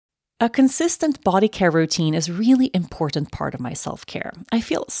A consistent body care routine is a really important part of my self-care. I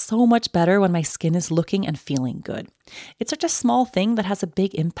feel so much better when my skin is looking and feeling good. It's such a small thing that has a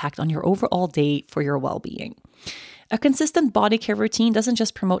big impact on your overall day for your well-being. A consistent body care routine doesn't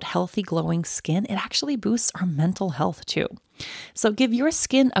just promote healthy, glowing skin, it actually boosts our mental health too. So give your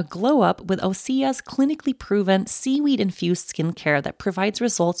skin a glow up with Osea's clinically proven seaweed-infused skincare that provides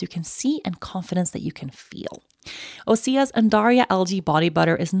results you can see and confidence that you can feel. Osea's Andaria algae body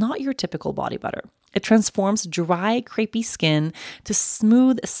butter is not your typical body butter. It transforms dry, crepey skin to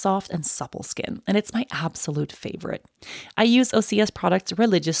smooth, soft, and supple skin, and it's my absolute favorite. I use Osea's products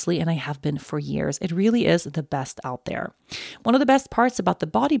religiously, and I have been for years. It really is the best out there. One of the best parts about the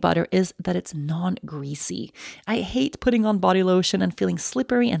body butter is that it's non-greasy. I hate putting on body lotion and feeling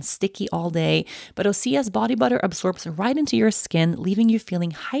slippery and sticky all day, but Osea's body butter absorbs right into your skin, leaving you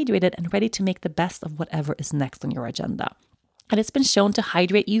feeling hydrated and ready to make the best of whatever is next on your agenda. And it's been shown to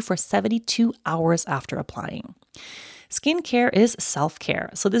hydrate you for 72 hours after applying. Skincare is self-care,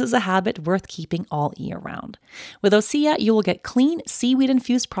 so this is a habit worth keeping all year round. With Osea, you will get clean,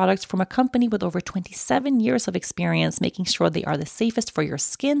 seaweed-infused products from a company with over 27 years of experience, making sure they are the safest for your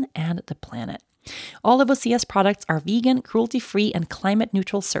skin and the planet. All of Osea's products are vegan, cruelty-free, and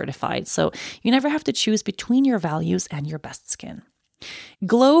climate-neutral certified, so you never have to choose between your values and your best skin.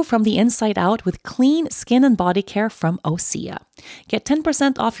 Glow from the inside out with clean skin and body care from Osea. Get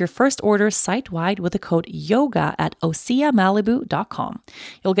 10% off your first order site-wide with the code YOGA at oseamalibu.com.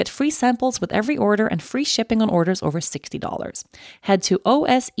 You'll get free samples with every order and free shipping on orders over $60. Head to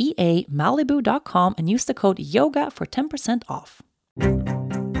oseamalibu.com and use the code YOGA for 10% off.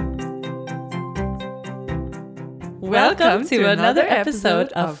 Welcome to another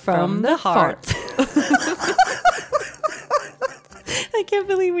episode of From the Heart. I can't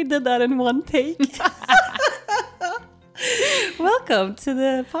believe we did that in one take. Welcome to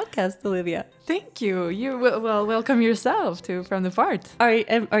the podcast, Olivia. Thank you. Well, welcome yourself to From the Heart.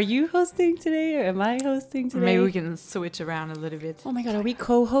 Are you hosting today or am I hosting today? Maybe we can switch around a little bit. Oh my God, are we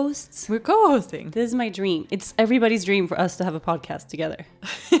co-hosts? We're co-hosting. This is my dream. It's everybody's dream for us to have a podcast together.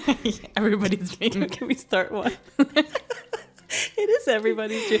 Yeah, everybody's dream. Can we start one? It is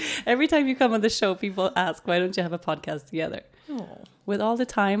everybody's dream. Every time you come on the show, people ask, why don't you have a podcast together? Oh. With all the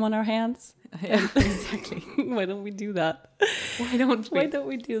time on our hands? Yeah, exactly. Why don't we do that? Why don't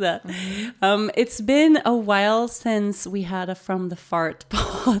we do that? Mm-hmm. It's been a while since we had a From the Fart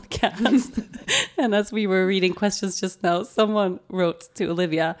podcast. And as we were reading questions just now, someone wrote to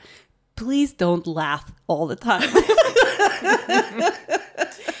Olivia, please don't laugh all the time.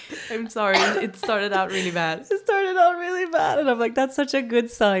 I'm sorry. It started out really bad. And I'm like, that's such a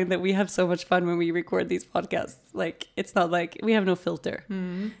good sign that we have so much fun when we record these podcasts. Like, it's not like we have no filter.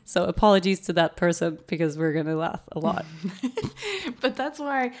 Mm. So apologies to that person because we're going to laugh a lot. But that's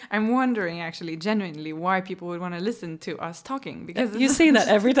why I'm wondering, actually, genuinely, why people would want to listen to us talking. Because you say that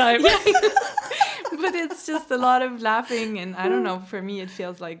every time. But it's just a lot of laughing. And I don't know, for me, it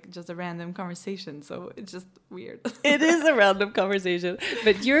feels like just a random conversation. So it's just weird. It is a random conversation.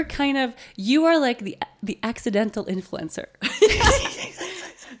 But you are like the accidental influencer.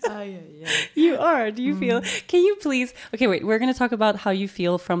 Yeah. You are. Do you feel? Can you please? Okay, wait. We're going to talk about how you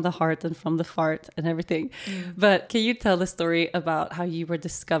feel from the heart and from the fart and everything. But can you tell the story about how you were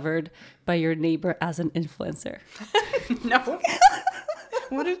discovered by your neighbor as an influencer? No.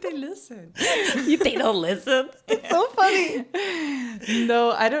 What if they listen? They don't listen. It's so funny.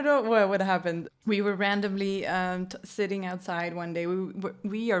 No, I don't know what happened. We were randomly sitting outside one day.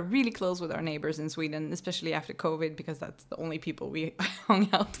 We are really close with our neighbors in Sweden, especially after COVID, because that's the only people we hung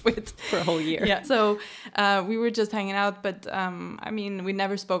out with for a whole year. Yeah. So we were just hanging out, but we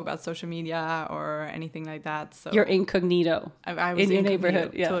never spoke about social media or anything like that. So you're incognito. I was in your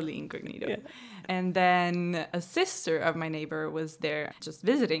neighborhood. Yeah. Totally incognito. Yeah. And then a sister of my neighbor was there just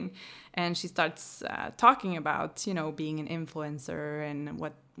visiting, and she starts talking about, being an influencer and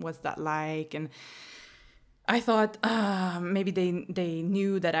what's that like. And I thought maybe they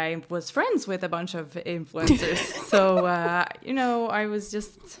knew that I was friends with a bunch of influencers. So, I was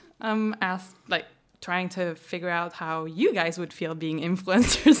just asked, trying to figure out how you guys would feel being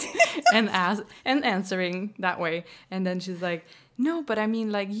influencers and answering that way. And then she's like, no, but I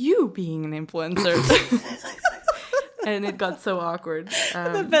mean you being an influencer. And it got so awkward.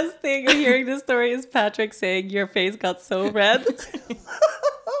 The best thing of hearing this story is Patrick saying your face got so red.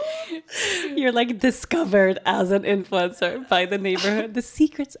 You're like discovered as an influencer by the neighborhood. The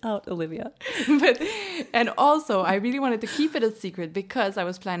secret's out, Olivia. And also, I really wanted to keep it a secret because I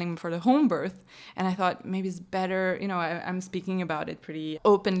was planning for the home birth. And I thought maybe it's better, I'm speaking about it pretty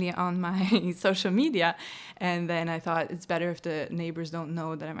openly on my social media. And then I thought it's better if the neighbors don't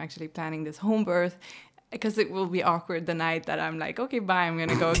know that I'm actually planning this home birth, because it will be awkward the night that I'm like, okay, bye, I'm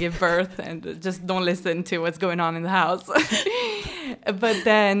gonna go give birth, and just don't listen to what's going on in the house. But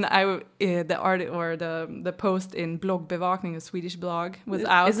then the post in Bloggbevakning, a Swedish blog, was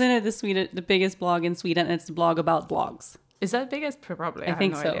out. Isn't it the biggest blog in Sweden? And it's a blog about blogs. Is that biggest? Probably. I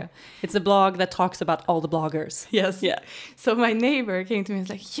think have so. Idea. It's a blog that talks about all the bloggers. Yes. Yeah. So my neighbor came to me and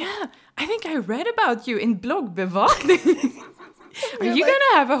was like, yeah, I think I read about you in Bloggbevakning. Are you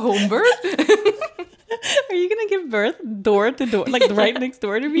gonna have a home birth? Are you going to give birth door to door, like right next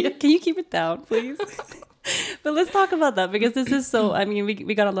door to me? Yeah. Can you keep it down, please? But let's talk about that, because this is so,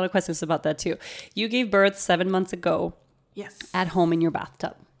 we got a lot of questions about that too. You gave birth 7 months ago. Yes. At home in your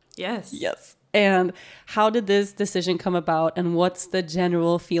bathtub. Yes. Yes. And how did this decision come about, and what's the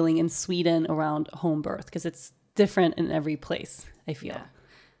general feeling in Sweden around home birth? Because it's different in every place, I feel. Yeah.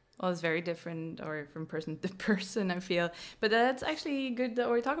 Well, it's very different, or from person to person, I feel. But that's actually good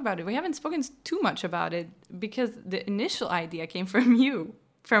that we talk about it. We haven't spoken too much about it because the initial idea came from you,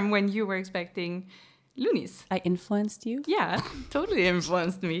 from when you were expecting loonies. I influenced you? Yeah, totally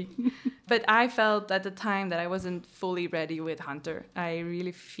influenced me. But I felt at the time that I wasn't fully ready with Hunter. I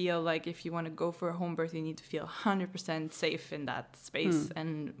really feel like if you want to go for a home birth, you need to feel 100% safe in that space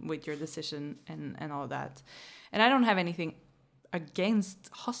and with your decision and all that. And I don't have anything against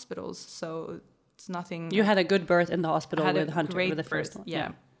hospitals, so it's nothing. You had a good birth in the hospital with Hunter, great with the birth, first one.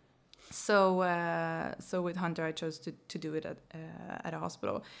 yeah. So with Hunter, I chose to do it at a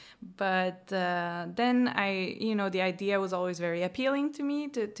hospital. But then the idea was always very appealing to me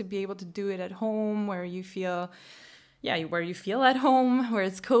to be able to do it at home, where you feel at home, where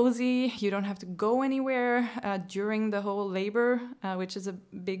it's cozy. You don't have to go anywhere during the whole labor, which is a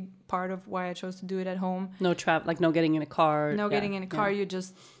big part of why I chose to do it at home. No no getting in a car. Getting in a car. You're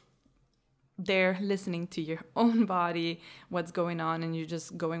just there listening to your own body, what's going on, and you're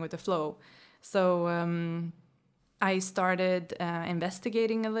just going with the flow. So I started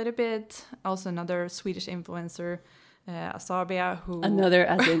investigating a little bit. Also, another Swedish influencer, Asabia, who...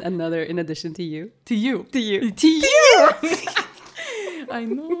 Another in addition to you. To you. I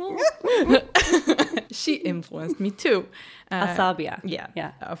know. She influenced me too. Asabia.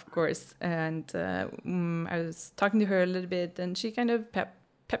 Yeah, of course. And I was talking to her a little bit, and she kind of pep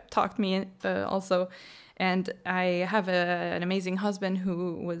talked me also. And I have an amazing husband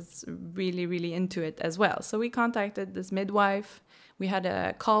who was really, really into it as well. So we contacted this midwife. We had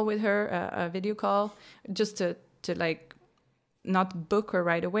a call with her, a video call, just to like not book her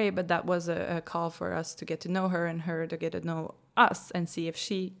right away, but that was a call for us to get to know her and her to get to know us and see if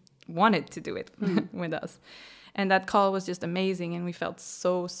she wanted to do it with us. And that call was just amazing, and we felt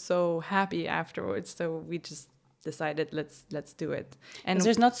so happy afterwards. So we just decided let's do it. And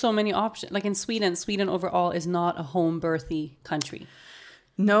there's not so many options. Like in Sweden overall is not a home birthy country.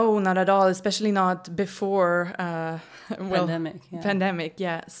 No, not at all, especially not before pandemic.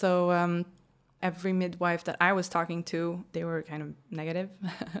 Yeah. So every midwife that I was talking to, they were kind of negative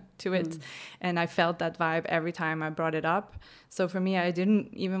to it. And I felt that vibe every time I brought it up. So for me, I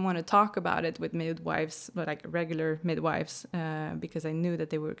didn't even want to talk about it with midwives, like regular midwives, because I knew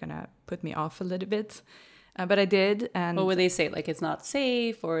that they were going to put me off a little bit. But I did. And what would they say? Like it's not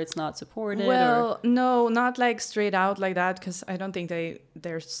safe or it's not supported? Well, no, not like straight out like that, because I don't think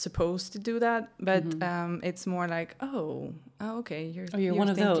they're supposed to do that. But it's more like, okay, you're one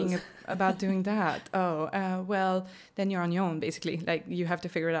of thinking those. about doing that. Well, then you're on your own, basically. Like you have to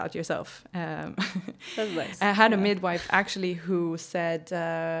figure it out yourself. That's nice. I had a midwife actually who said...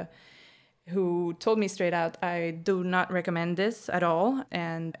 who told me straight out, I do not recommend this at all.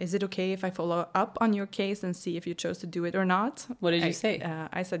 And is it okay if I follow up on your case and see if you chose to do it or not? What did you say?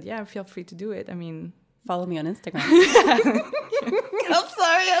 I said, yeah, feel free to do it. I mean... Follow me on Instagram. I'm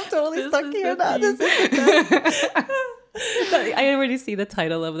sorry, I'm totally stuck here now. I already see the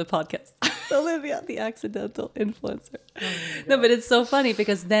title of the podcast. Olivia, the accidental influencer. No, but it's so funny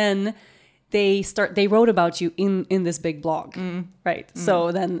because then... They wrote about you in this big blog, right?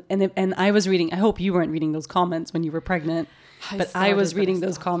 So then, and I was reading, I hope you weren't reading those comments when you were pregnant, but I was reading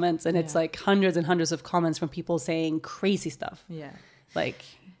those comments, and it's like hundreds and hundreds of comments from people saying crazy stuff. Yeah. Like...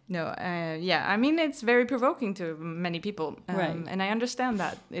 No, I mean, it's very provoking to many people. Right. And I understand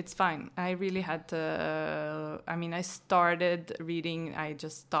that. It's fine. I really had to... I started reading. I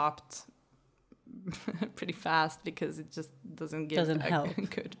just stopped pretty fast because it just doesn't help.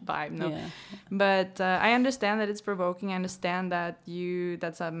 Good vibe. No, Yeah. but I understand that it's provoking. I understand that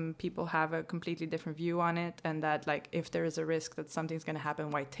some people have a completely different view on it, and that like if there is a risk that something's going to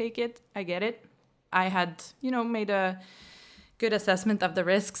happen, why take it? I get it. I had made a good assessment of the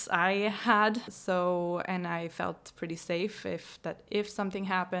risks I had, and I felt pretty safe if something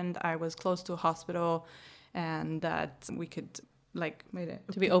happened, I was close to a hospital, and that we could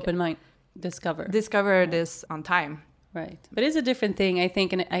to be open mind, discover this on time. Right. But it's a different thing, I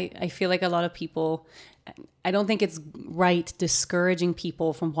think, and I feel like a lot of people, I don't think it's right discouraging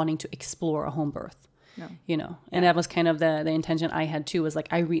people from wanting to explore a home birth. No. And that was kind of the intention I had too, was like,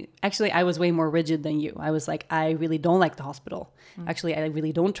 I was way more rigid than you. I was like, I really don't like the hospital. Actually, I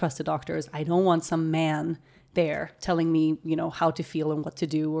really don't trust the doctors. I don't want some man there telling me, how to feel and what to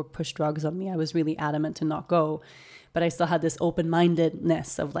do or push drugs on me. I was really adamant to not go. But I still had this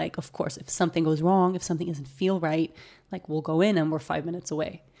open-mindedness of like, of course, if something goes wrong, if something doesn't feel right, like we'll go in and we're 5 minutes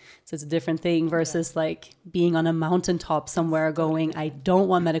away. So it's a different thing versus like being on a mountaintop somewhere going, I don't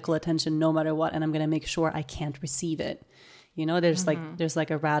want medical attention no matter what, and I'm going to make sure I can't receive it. There's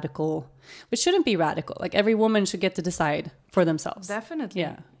like a radical, which shouldn't be radical. Like every woman should get to decide for themselves. Definitely.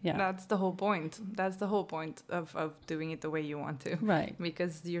 Yeah. That's the whole point. That's the whole point of doing it the way you want to. Right.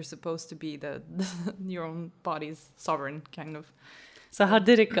 Because you're supposed to be your own body's sovereign, kind of. So how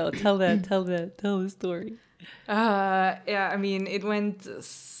did it go? Tell the story. I mean, it went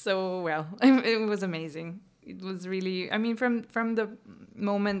so well. It was amazing. It was really, I mean, from the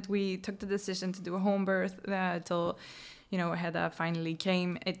moment we took the decision to do a home birth till Hedda finally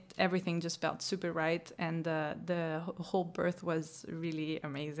came, everything just felt super right, and the whole birth was really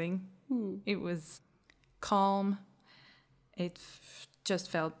amazing. It was calm. It just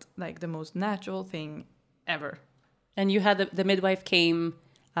felt like the most natural thing ever. And you had the midwife came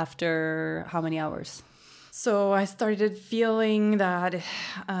after how many hours? So I started feeling that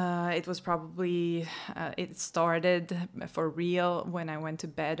it was probably, it started for real when I went to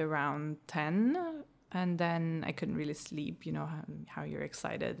bed around 10. And then I couldn't really sleep, how you're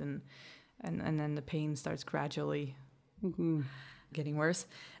excited. And then the pain starts gradually getting worse.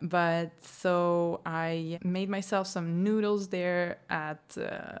 But so I made myself some noodles there at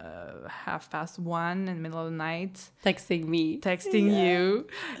 1:30 in the middle of the night. Texting you.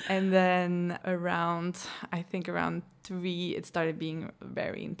 And then around 3, it started being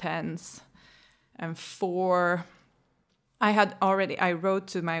very intense. And 4... I wrote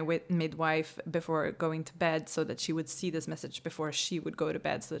to my midwife before going to bed so that she would see this message before she would go to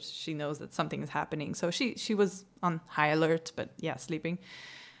bed, so that she knows that something is happening. So she was on high alert, but sleeping.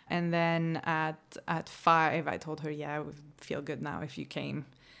 And then at 5, I told her, I would feel good now if you came.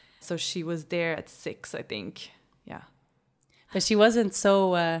 So she was there at 6, I think. Yeah. But she wasn't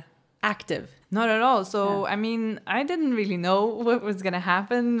so active. Not at all. So, I mean, I didn't really know what was going to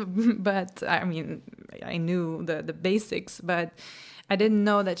happen, but I mean, I knew the basics, but I didn't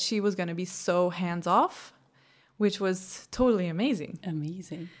know that she was going to be so hands-off, which was totally amazing.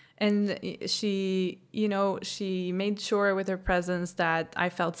 Amazing. And she made sure with her presence that I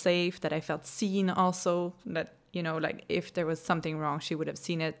felt safe, that I felt seen also, that, like if there was something wrong, she would have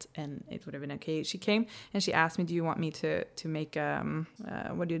seen it and it would have been okay. She came and she asked me, do you want me to make,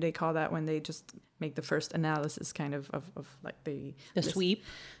 what do they call that when they just make the first analysis kind of like the sweep?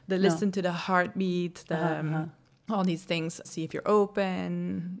 Listen to the heartbeat, all these things, see if you're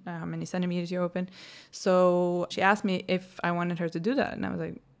open, how many centimeters you're open. So she asked me if I wanted her to do that. And I was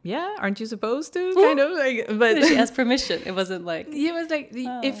like, yeah, aren't you supposed to? Kind of like, but she asked permission. It wasn't like, it was like,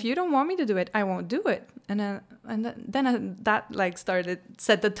 if you don't want me to do it, I won't do it. And then that like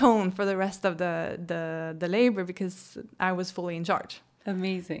set the tone for the rest of the labor, because I was fully in charge.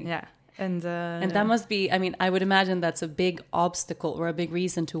 Amazing. Yeah. And that must be, I mean, I would imagine that's a big obstacle or a big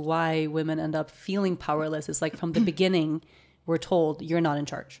reason to why women end up feeling powerless. It's like from the beginning, we're told you're not in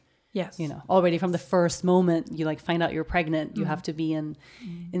charge. Yes. Already from the first moment you like find out you're pregnant, you have to be in,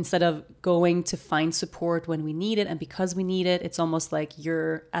 instead of going to find support when we need it. And because we need it, it's almost like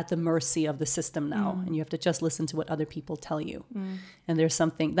you're at the mercy of the system now and you have to just listen to what other people tell you. And there's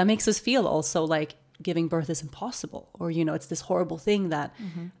something that makes us feel also like giving birth is impossible, or, it's this horrible thing, that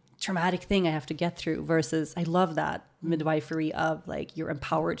traumatic thing I have to get through, versus I love that midwifery of like, you're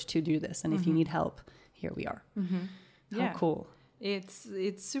empowered to do this. And if you need help, here we are. How cool.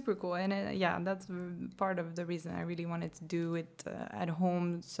 It's super cool, and that's part of the reason I really wanted to do it at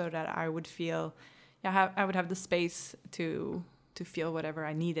home, so that I would feel, I would have the space to feel whatever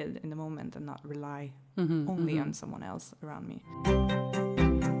I needed in the moment, and not rely only on someone else around me.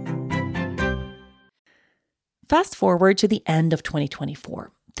 Fast forward to the end of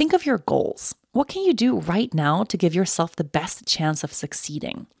 2024. Think of your goals. What can you do right now to give yourself the best chance of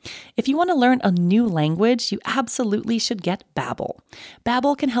succeeding? If you want to learn a new language, you absolutely should get Babbel.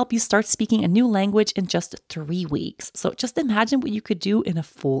 Babbel can help you start speaking a new language in just 3 weeks. So just imagine what you could do in a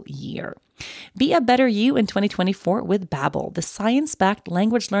full year. Be a better you in 2024 with Babbel, the science-backed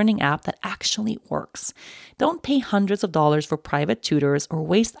language learning app that actually works. Don't pay hundreds of dollars for private tutors or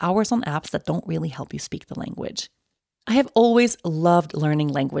waste hours on apps that don't really help you speak the language. I have always loved learning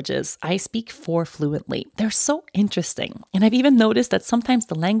languages. I speak 4 fluently. They're so interesting. And I've even noticed that sometimes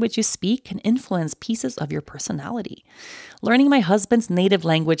the language you speak can influence pieces of your personality. Learning my husband's native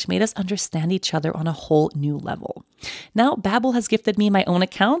language made us understand each other on a whole new level. Now, Babbel has gifted me my own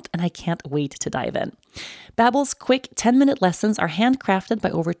account, and I can't wait to dive in. Babbel's quick 10-minute lessons are handcrafted by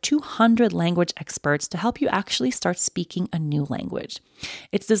over 200 language experts to help you actually start speaking a new language.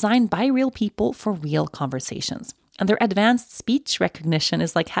 It's designed by real people for real conversations. And their advanced speech recognition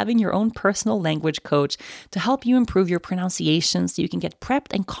is like having your own personal language coach to help you improve your pronunciation so you can get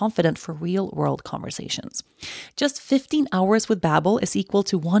prepped and confident for real-world conversations. Just 15 hours with Babbel is equal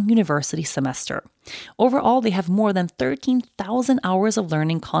to 1 university semester. Overall, they have more than 13,000 hours of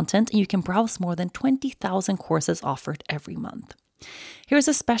learning content, and you can browse more than 20,000 courses offered every month. Here's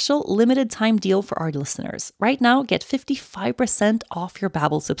a special limited time deal for our listeners. Right now, get 55% off your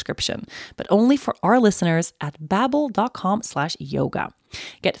Babbel subscription, but only for our listeners at babbel.com/yoga.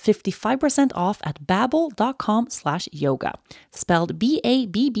 Get 55% off at babbel.com/yoga. Spelled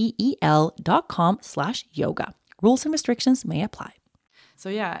BABBEL.com/yoga. Rules and restrictions may apply. So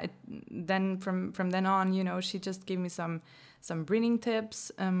yeah, then from then on, she just gave me some breathing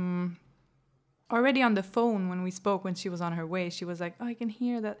tips. Already on the phone when we spoke, when she was on her way, she was like, "Oh, I can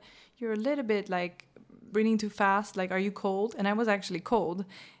hear that you're a little bit like breathing too fast. Like, are you cold?" And I was actually cold.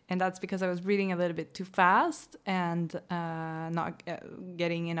 And that's because I was breathing a little bit too fast and not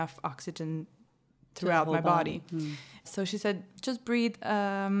getting enough oxygen throughout my body. So she said, just breathe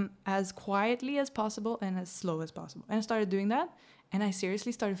as quietly as possible and as slow as possible. And I started doing that. And I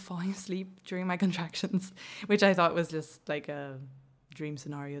seriously started falling asleep during my contractions, which I thought was just like a dream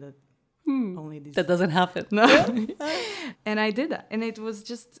scenario that only these... That doesn't happen. No. And I did that. And it was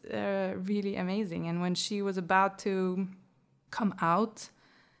just really amazing. And when she was about to come out,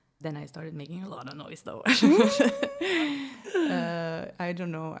 then I started making a lot of noise, though. I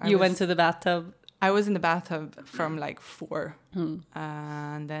don't know. You went to the bathtub? I was in the bathtub from like 4.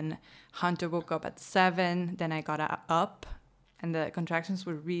 And then Hunter woke up at 7. Then I got up. And the contractions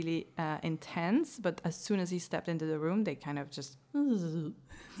were really intense. But as soon as he stepped into the room, they kind of just...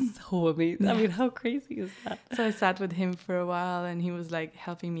 So amazing. I mean, how crazy is that? So I sat with him for a while. And he was like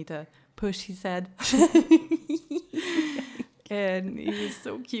helping me to push, he said. And he was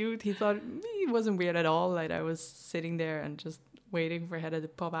so cute. He thought it wasn't weird at all. Like I was sitting there and just waiting for Hedda to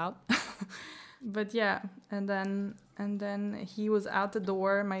pop out. But yeah, and then he was out the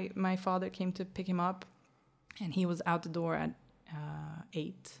door. My father came to pick him up, and he was out the door at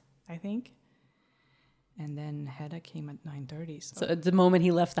 8, I think. And then Hedda came at 9:30. So at the moment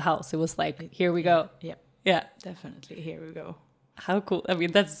he left the house, it was like, here we go. Yeah, definitely. Here we go. How cool. I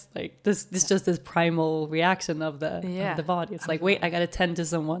mean, that's like this just this primal reaction of the body. It's like, wait, I got to tend to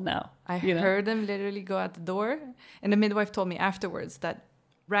someone now. I heard them literally go out the door. And the midwife told me afterwards that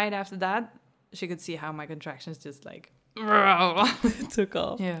right after that, she could see how my contractions just like took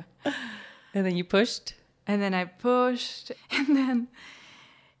off. Yeah. And then you pushed? And then I pushed. And then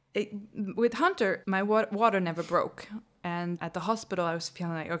with Hunter, my water never broke. And at the hospital, I was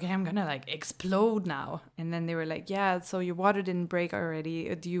feeling like, okay, I'm gonna like explode now. And then they were like, yeah, so your water didn't break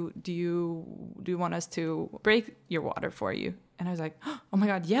already. Do you want us to break your water for you? And I was like, oh my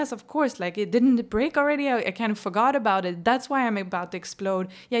God, yes, of course. Like it didn't break already. I kind of forgot about it. That's why I'm about to explode.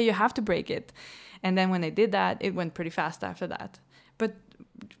 Yeah, you have to break it. And then when they did that, it went pretty fast after that. But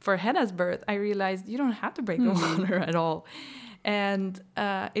for Hedda's birth, I realized you don't have to break the water at all. And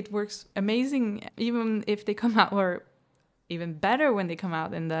it works amazing, even if they come out, or even better when they come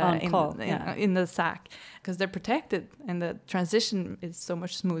out in the sack, because they're protected and the transition is so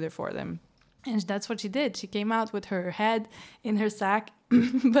much smoother for them. And that's what she did. She came out with her head in her sack.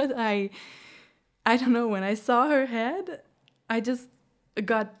 But I don't know, when I saw her head, I just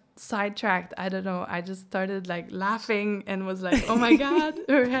got sidetracked. I don't know. I just started like laughing and was like, oh my God,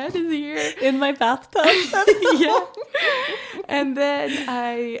 her head is here in my bathtub. Yeah. And then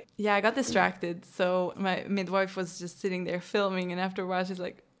I got distracted. So my midwife was just sitting there filming, and after a while she's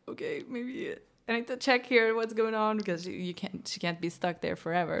like, okay, maybe I need to check here what's going on, because she can't be stuck there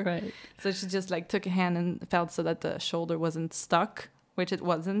forever. Right. So she just like took a hand and felt so that the shoulder wasn't stuck, which it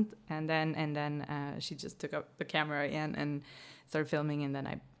wasn't. And then she just took up the camera again and started filming, and then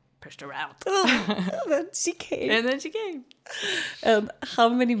I pushed her out. And then she came. And then she came. How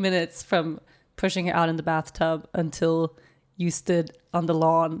many minutes from pushing her out in the bathtub until you stood on the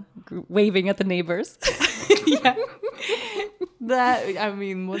lawn waving at the neighbors? Yeah. That, I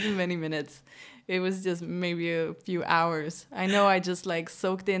mean, wasn't many minutes. It was just maybe a few hours. I know I just like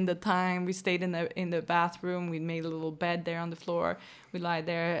soaked in the time. We stayed in the bathroom. We made a little bed there on the floor. We lied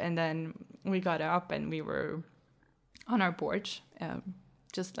there, and then we got up and we were on our porch,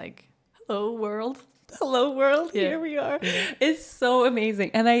 just like, hello world. Hello world. Yeah. Here we are. Yeah. It's so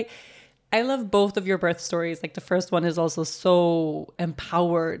amazing. And I love both of your birth stories. Like the first one is also so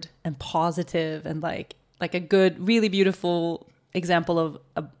empowered and positive and like a good, really beautiful example of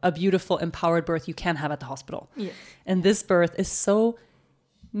a beautiful, empowered birth you can have at the hospital. Yeah. And this birth is so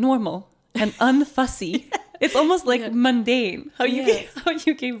normal and unfussy. It's almost like mundane how you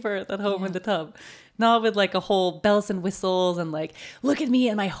gave birth at home in the tub. Not with like a whole bells and whistles and like, look at me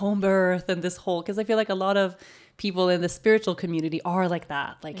and my home birth and this whole, because I feel like a lot of people in the spiritual community are like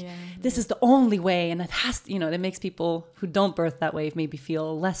that. Like, this is the only way, and it has to, that makes people who don't birth that way maybe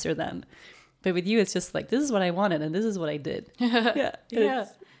feel lesser than. But with you, it's just like, this is what I wanted and this is what I did.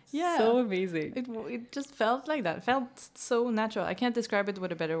 Yeah. So amazing. It just felt like that. It felt so natural. I can't describe it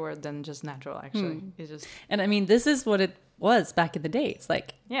with a better word than just natural, actually. It's just... And I mean, this is what it was back in the day. It's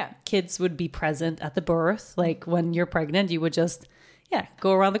like, kids would be present at the birth. Like when you're pregnant, you would just,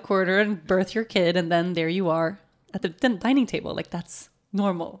 go around the corner and birth your kid. And then there you are at the dining table. Like that's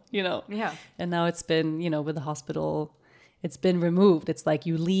normal, Yeah. And now it's been, with the hospital, it's been removed. It's like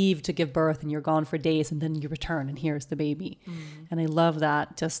you leave to give birth and you're gone for days and then you return and here's the baby. And I love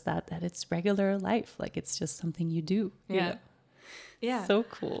that, just that it's regular life. Like it's just something you do. Yeah. Yeah. So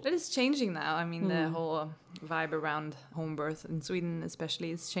cool. But it's changing now. I mean, the whole vibe around home birth in Sweden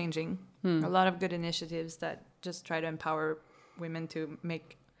especially is changing. A lot of good initiatives that just try to empower women to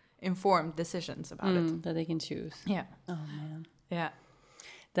make informed decisions about it. That they can choose. Yeah. Oh, man. Yeah.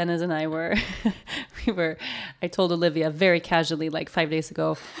 Dennis and I I told Olivia very casually, like 5 days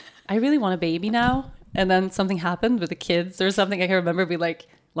ago, I really want a baby now. And then something happened with the kids or something. I can remember we like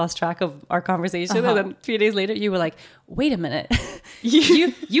lost track of our conversation. And then 3 days later, you were like, wait a minute.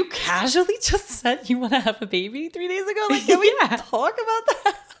 you casually just said you want to have a baby 3 days ago? Like, can we talk about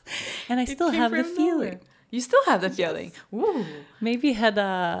that? And I still have the feeling. You still have the feeling. Ooh. Maybe has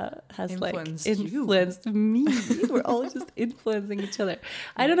influenced me. We're all just influencing each other.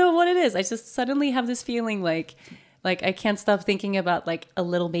 I don't know what it is. I just suddenly have this feeling like I can't stop thinking about like a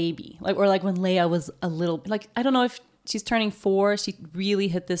little baby. Or like when Leia was a little, like, I don't know if she's turning 4. She really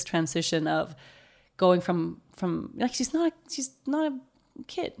hit this transition of going from like, she's not a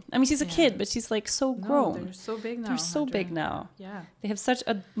kid. I mean, she's a kid, but she's like so grown. They're so big now. They're so big now. Yeah. They have such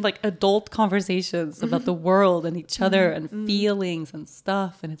adult conversations about the world and each other and feelings and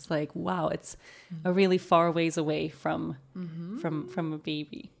stuff. And it's like, wow, it's a really far ways away from a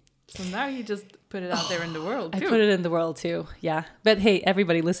baby. So now you just put it out there in the world, too. I put it in the world, too. Yeah. But hey,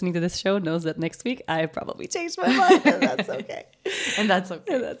 everybody listening to this show knows that next week I probably changed my mind. And that's okay. And that's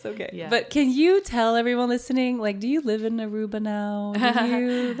okay. And that's okay. Yeah. But can you tell everyone listening, like, do you live in Aruba now? Do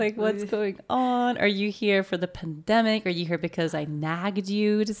you, like, what's going on? Are you here for the pandemic? Are you here because I nagged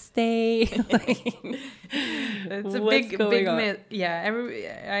you to stay? It's a big myth.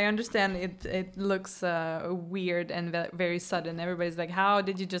 Yeah, I understand it looks weird and very sudden. Everybody's like, how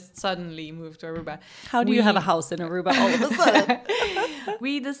did you just suddenly move to Aruba? How do you have a house in Aruba all of a sudden?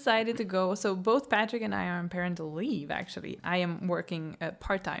 We decided to go. So both Patrick and I are on parental leave, actually. I am working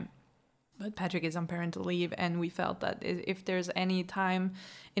part-time, but Patrick is on parental leave. And we felt that if there's any time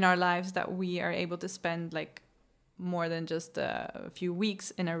in our lives that we are able to spend like more than just a few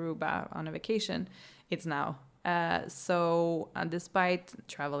weeks in Aruba on a vacation, it's now. So despite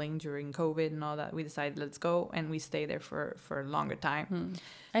traveling during COVID and all that, we decided let's go, and we stay there for a longer time.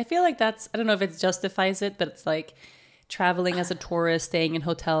 I feel like I don't know if it justifies it, but it's like traveling as a tourist, staying in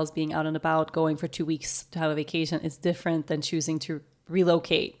hotels, being out and about, going for 2 weeks to have a vacation is different than choosing to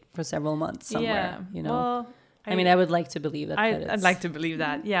relocate for several months somewhere, Well, I mean, I would like to believe that. I'd like to believe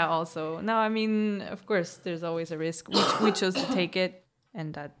that. Yeah, also. No, I mean, of course, there's always a risk. We chose to take it.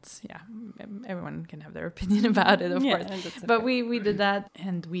 And that's, everyone can have their opinion about it, of course. Okay. But we did that,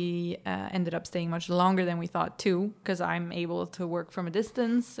 and we ended up staying much longer than we thought, too, because I'm able to work from a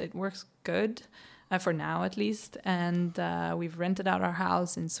distance. It works good, for now at least. And we've rented out our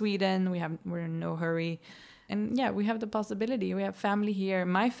house in Sweden. We're in no hurry. And we have the possibility. We have family here.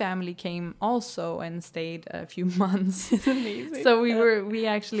 My family came also and stayed a few months. It's amazing. So we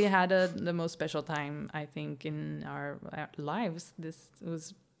actually had the most special time, I think, in our lives. This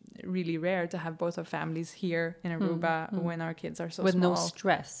was really rare to have both our families here in Aruba when our kids are so with small. no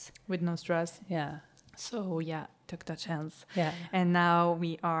stress. With no stress. Yeah. So yeah, took that chance. Yeah. And now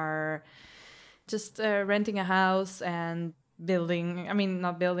we are just renting a house and building, I mean,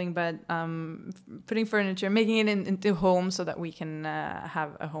 not building, but putting furniture, making it into homes so that we can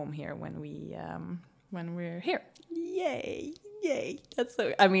have a home here when we're here. Yay. That's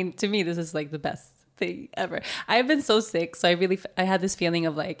so, I mean, to me, this is like the best thing ever. I've been so sick, so I had this feeling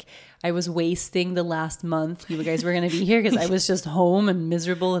of like I was wasting the last month you guys were going to be here because I was just home and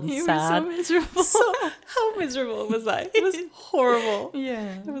miserable and You sad. were so miserable. So how miserable was I? It was horrible.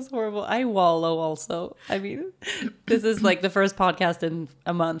 Yeah. It was horrible. I wallow also. I mean, this is like the first podcast in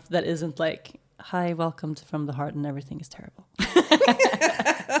a month that isn't like, hi, welcome to From the Heart and everything is terrible.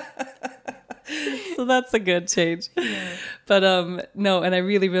 So that's a good change. Yeah. But no, and I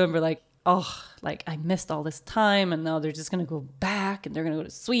really remember like, oh, like I missed all this time and now they're just going to go back and they're going to go to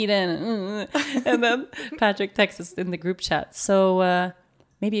Sweden. And then Patrick texts us in the group chat. So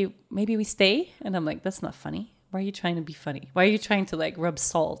maybe we stay. And I'm like, that's not funny. Why are you trying to be funny? Why are you trying to like rub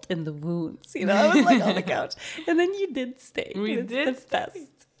salt in the wounds? You know, I was like on the couch. And then you did stay. We did the best.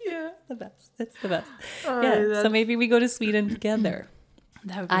 Yeah, the best. It's the best. Oh, yeah. So maybe we go to Sweden together.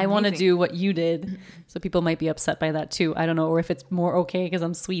 I want to do what you did. So people might be upset by that too. I don't know. Or if it's more okay because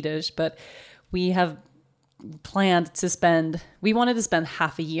I'm Swedish. But we have planned to we wanted to spend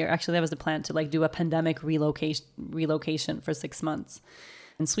half a year. Actually, that was the plan, to like do a pandemic relocation for 6 months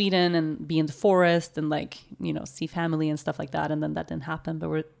in Sweden and be in the forest and like, you know, see family and stuff like that. And then that didn't happen. But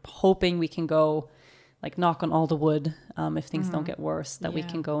we're hoping we can go, like, knock on all the wood if things don't get worse, that we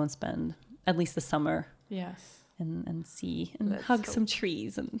can go and spend at least the summer. Yes. And see and hug some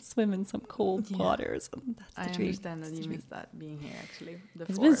trees and swim in some cold waters. And that's the dream. I understand that you miss that being here, actually.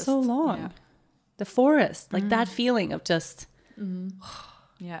 It's been so long. Yeah. The forest, like that feeling of just,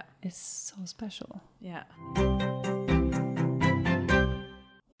 yeah, it's so special. Yeah.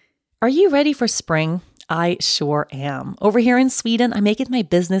 Are you ready for spring? I sure am. Over here in Sweden, I make it my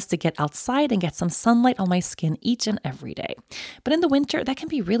business to get outside and get some sunlight on my skin each and every day. But in the winter, that can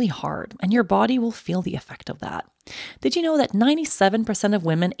be really hard, and your body will feel the effect of that. Did you know that 97% of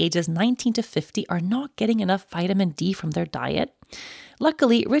women ages 19 to 50 are not getting enough vitamin D from their diet?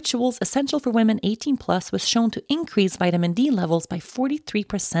 Luckily, Ritual's Essential for Women 18 Plus was shown to increase vitamin D levels by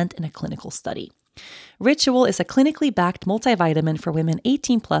 43% in a clinical study. Ritual is a clinically backed multivitamin for women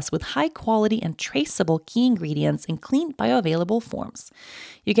 18 plus with high quality and traceable key ingredients in clean bioavailable forms.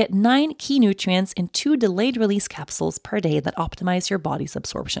 You get 9 key nutrients in 2 delayed release capsules per day that optimize your body's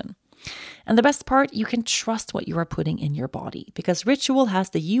absorption. And the best part, you can trust what you are putting in your body because Ritual has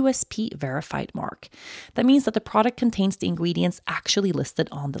the USP verified mark. That means that the product contains the ingredients actually listed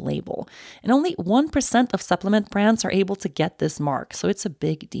on the label. And only 1% of supplement brands are able to get this mark, so it's a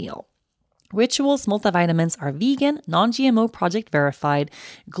big deal. Ritual's multivitamins are vegan, non-GMO project verified,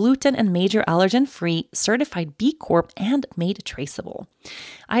 gluten and major allergen free, certified B Corp, and made traceable.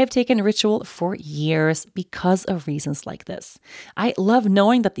 I have taken Ritual for years because of reasons like this. I love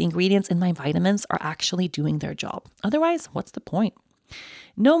knowing that the ingredients in my vitamins are actually doing their job. Otherwise, what's the point?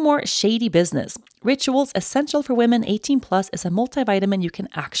 No more shady business. Ritual's Essential for Women 18 Plus is a multivitamin you can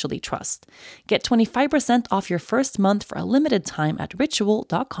actually trust. Get 25% off your first month for a limited time at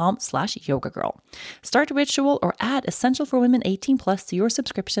ritual.com/yogagirl. Start Ritual or add Essential for Women 18 Plus to your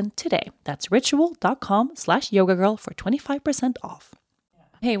subscription today. That's ritual.com/yogagirl for 25% off.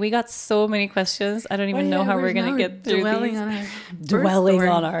 Hey, we got so many questions. I don't even know how we're going to get through these. Dwelling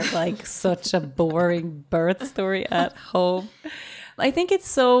on our like such a boring birth story at home. I think it's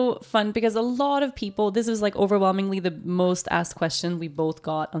so fun because a lot of people, this was like overwhelmingly the most asked question we both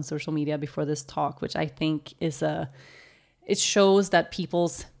got on social media before this talk, which I think is it shows that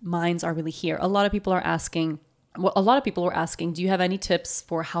people's minds are really here. A lot of people were asking, do you have any tips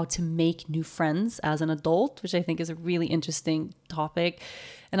for how to make new friends as an adult? Which I think is a really interesting topic.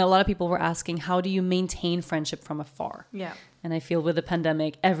 And a lot of people were asking, how do you maintain friendship from afar? Yeah. And I feel with the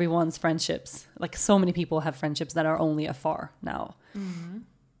pandemic, everyone's friendships, like so many people have friendships that are only afar now. Mm-hmm.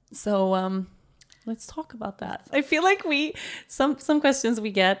 So let's talk about that. I feel like some questions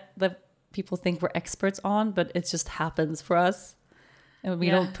we get that people think we're experts on, but it just happens for us. And we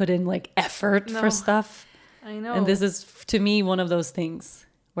don't put in like effort for stuff. I know. And this is, to me, one of those things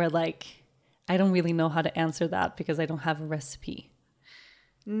where like, I don't really know how to answer that because I don't have a recipe.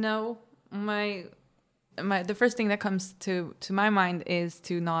 No, the first thing that comes to my mind is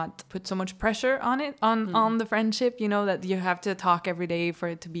to not put so much pressure on the friendship, you know, that you have to talk every day for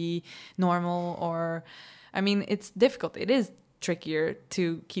it to be normal. Or, I mean, it's difficult. It is trickier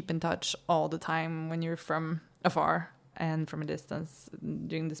to keep in touch all the time when you're from afar. and from a distance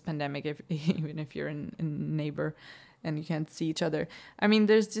during this pandemic, even if you're a neighbor and you can't see each other. I mean,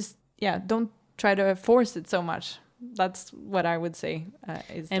 there's just, don't try to force it so much. That's what I would say.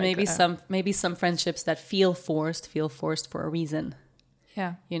 And like maybe some friendships that feel forced for a reason.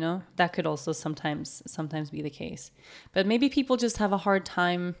 Yeah. You know, that could also sometimes be the case. But maybe people just have a hard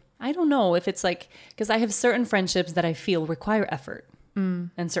time. I don't know if it's like, because I have certain friendships that I feel require effort.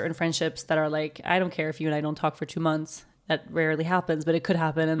 And certain friendships that are like, I don't care if you and I don't talk for 2 months. That rarely happens, but it could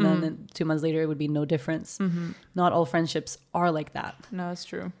happen. And then 2 months later, it would be no difference. Not all friendships are like that. No, it's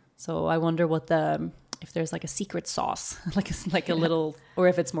true. So I wonder if there's like a secret sauce, like a little, or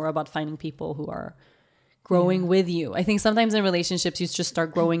if it's more about finding people who are growing with you. I think sometimes in relationships, you just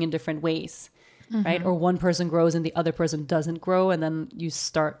start growing in different ways, right? Or one person grows and the other person doesn't grow. And then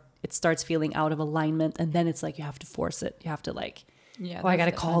it starts feeling out of alignment. And then it's like, you have to force it. You have to like, I got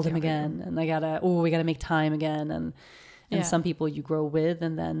to call them again. And we got to make time again. And some people you grow with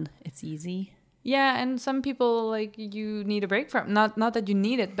and then it's easy. Yeah, and some people like you need a break from. Not that you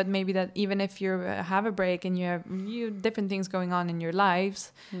need it, but maybe that even if you have a break and you have different things going on in your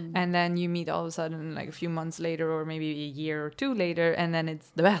lives, and then you meet all of a sudden like a few months later or maybe a year or two later, and then it's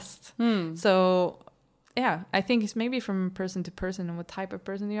the best. So yeah, I think it's maybe from person to person and what type of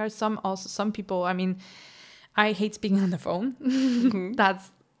person you are. Some people, I mean, I hate speaking on the phone.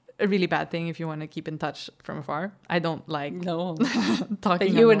 That's a really bad thing if you want to keep in touch from afar. I don't like talking. But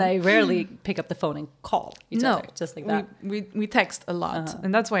you and I rarely pick up the phone and call each other, just like that. We text a lot,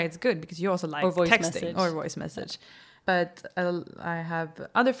 and that's why it's good, because you also like texting or voice message. But I have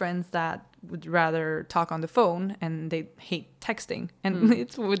other friends that would rather talk on the phone and they hate texting, and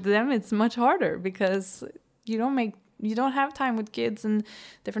it's with them it's much harder because you don't have time with kids and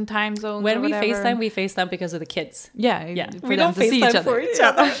different time zones. When we FaceTime because of the kids. Yeah. We don't FaceTime for each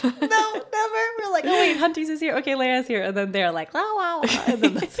other. No, never. We're like, oh wait, Hunties is here. Okay, Leia's here. And then they're like, wow. And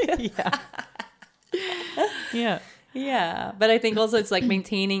then that's it. Yeah. But I think also it's like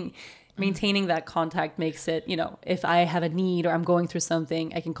maintaining that contact makes it, you know, if I have a need or I'm going through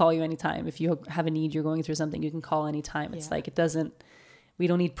something, I can call you anytime. If you have a need, you're going through something, you can call anytime. It's like, we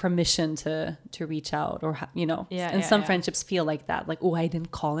don't need permission to reach out or, you know, and some friendships feel like that. Like, oh, I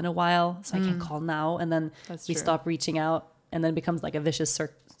didn't call in a while, so I can't call now. And then we stop reaching out and then it becomes like a vicious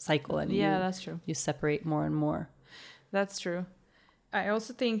cycle. And that's true. You separate more and more. That's true. I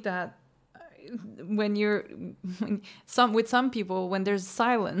also think that with some people, when there's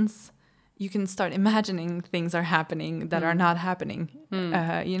silence, you can start imagining things are happening that are not happening.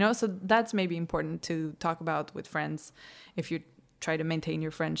 You know, so that's maybe important to talk about with friends if you try to maintain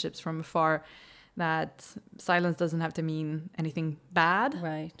your friendships from afar, that silence doesn't have to mean anything bad.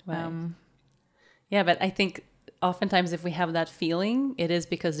 Right. Yeah, but I think oftentimes if we have that feeling, it is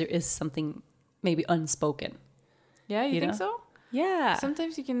because there is something maybe unspoken. Yeah, you think so? Yeah.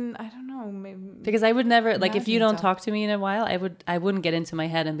 Sometimes you can, I don't know, maybe. Because I would never, like, if you don't talk to me in a while, I wouldn't get into my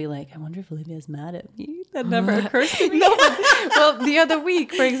head and be like, I wonder if Olivia's mad at me. That never occurs to me. Well, the other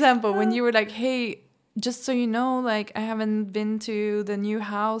week, for example, when you were like, hey, just so you know, like, I haven't been to the new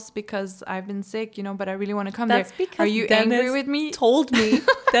house because I've been sick, you know, but I really want to come there. Because are you Dennis angry with me? Told me.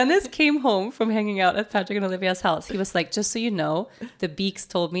 Dennis came home from hanging out at Patrick and Olivia's house. He was like, just so you know, the Beaks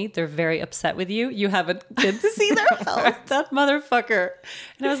told me they're very upset with you. You haven't been to see their house. That motherfucker.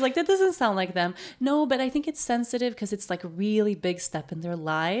 And I was like, that doesn't sound like them. No, but I think it's sensitive because it's like a really big step in their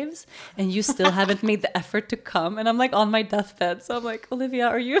lives. And you still haven't made the effort to come. And I'm like on my deathbed. So I'm like, Olivia,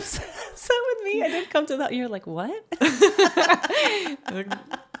 are you upset with me? I didn't come to that. And you're like, what?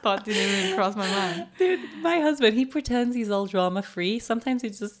 Thought didn't even cross my mind. Dude, my husband, he pretends he's all drama free. Sometimes he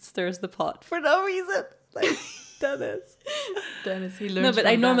just stirs the pot for no reason. Like, Dennis, he learns. No, but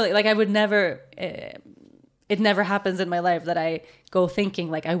I normally, like, I would never, it never happens in my life that I go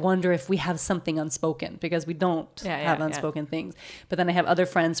thinking, like, I wonder if we have something unspoken, because we don't have unspoken things. But then I have other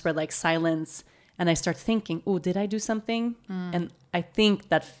friends where, like, silence, and I start thinking, oh, did I do something? And I think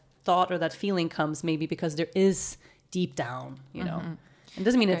that thought or that feeling comes maybe because there is deep down, you know. It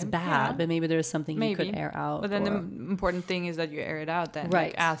doesn't mean it's bad, but maybe there's something you could air out. But then the important thing is that you air it out then.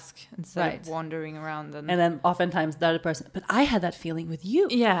 Right. Like, ask instead of wandering around. And then oftentimes the other person, but I had that feeling with you.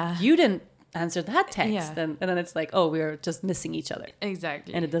 Yeah. You didn't answer that text. Yeah. And then it's like, oh, we're just missing each other.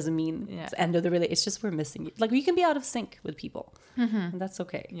 Exactly. And it doesn't mean it's the end of the relationship. It's just we're missing. Like, we can be out of sync with people. And that's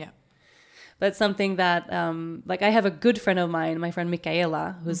okay. Yeah. But it's something that, like, I have a good friend of mine, my friend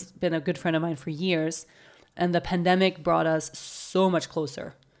Michaela, who's been a good friend of mine for years. And the pandemic brought us so much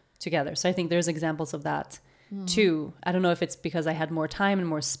closer together. So I think there's examples of that too. I don't know if it's because I had more time and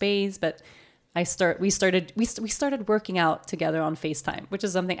more space, but we started working out together on FaceTime, which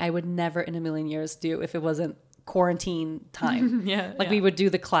is something I would never in a million years do if it wasn't quarantine time. Like we would do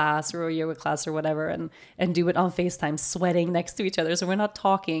the class or a yoga class or whatever and do it on FaceTime, sweating next to each other. So we're not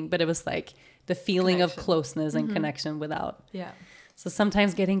talking, but it was like the feeling of closeness and connection without. Yeah. So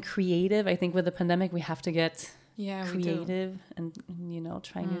sometimes getting creative, I think with the pandemic, we have to get creative and, you know,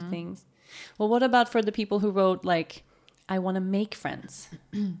 try new things. Well, what about for the people who wrote like, I want to make friends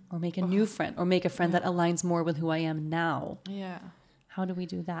or make a new friend or make a friend that aligns more with who I am now? Yeah. How do we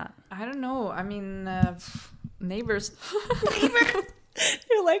do that? I don't know. I mean, neighbors.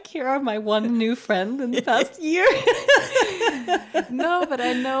 You're like, here are my one new friend in the past year. No, but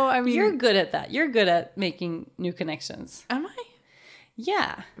I know. I mean, you're good at that. You're good at making new connections. Am I?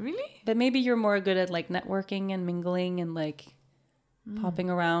 Yeah. Really? But maybe you're more good at like networking and mingling and like popping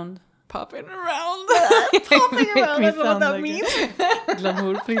around. Popping around. Popping around. I don't know what that like means.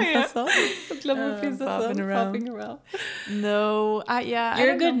 Glamourprinsessa. Glamourprinsessa. Popping around. No.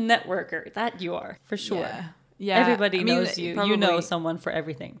 You're a good networker. That you are, for sure. Yeah. Everybody knows you. Probably. You know someone for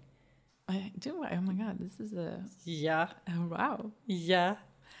everything. I do. Oh my God. This is a... Yeah. Oh, wow. Yeah.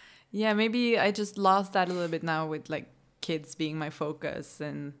 Yeah, maybe I just lost that a little bit now with like kids being my focus.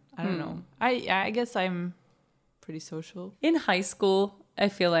 And I don't know. I guess I'm pretty social. In high school, I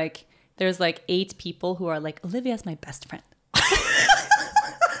feel like there's like 8 people who are like, Olivia's my best friend.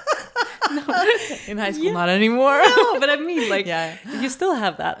 No, in high school, not anymore. No, but I mean, like, you still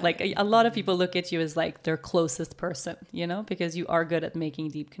have that. Like, a lot of people look at you as like their closest person, you know, because you are good at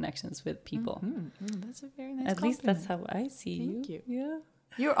making deep connections with people. That's a very nice At least that's how I see you. Thank you. Yeah.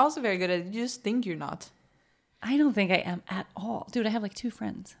 You're also very good at it. You just think you're not. I don't think I am at all. Dude, I have like 2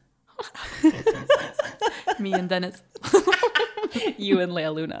 friends. Me and Dennis. You and Lea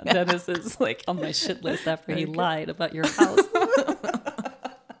Luna. Dennis is like on my shit list after he lied about your house.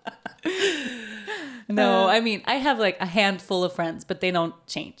 No, I mean, I have like a handful of friends, but they don't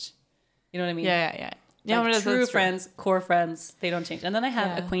change. You know what I mean? Yeah. Like true friends, core friends, they don't change. And then I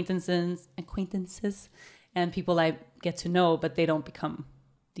have acquaintances and people I get to know, but they don't become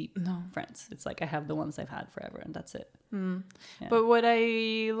deep friends. It's like I have the ones I've had forever and that's it. Yeah. But what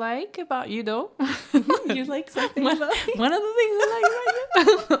I like about you though, you like something about me? One of the things I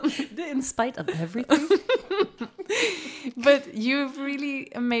like about you, in spite of everything. But you've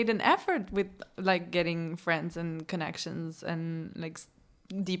really made an effort with like getting friends and connections and like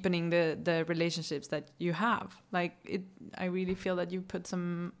deepening the relationships that you have. Like I really feel that you put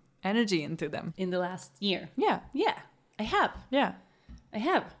some energy into them in the last year. Yeah, I have. Yeah, I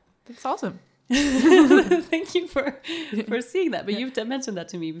have. That's awesome. Thank you for seeing that. But you've mentioned that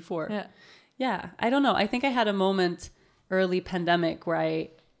to me before. Yeah. I don't know. I think I had a moment early pandemic where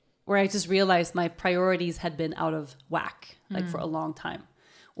I just realized my priorities had been out of whack, like for a long time,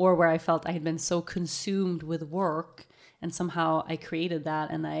 or where I felt I had been so consumed with work and somehow I created that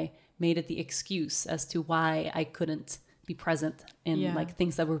and I made it the excuse as to why I couldn't be present in like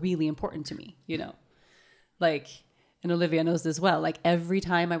things that were really important to me, you know, like, and Olivia knows this well. Like every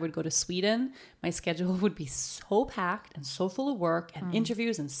time I would go to Sweden, my schedule would be so packed and so full of work and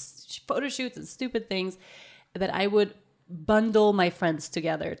interviews and photo shoots and stupid things that I would bundle my friends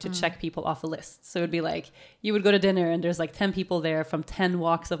together to check people off a list. So it would be like, you would go to dinner and there's like 10 people there from 10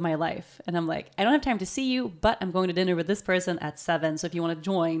 walks of my life. And I'm like, I don't have time to see you, but I'm going to dinner with this person at 7. So if you want to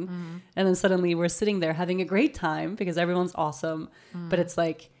join. And then suddenly we're sitting there having a great time because everyone's awesome. But it's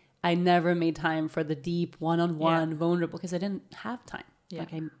like, I never made time for the deep one-on-one vulnerable because I didn't have time.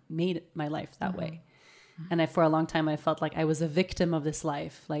 Like I made my life that way. And for a long time, I felt like I was a victim of this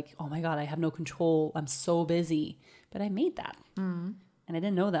life. Like, oh my God, I have no control. I'm so busy. But I made that. And I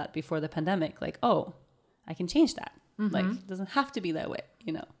didn't know that before the pandemic. Like, oh, I can change that. Like, it doesn't have to be that way,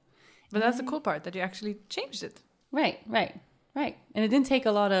 you know. But that's the cool part, that you actually changed it. Right. And it didn't take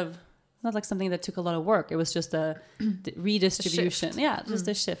a lot of, not like something that took a lot of work. It was just a redistribution. Just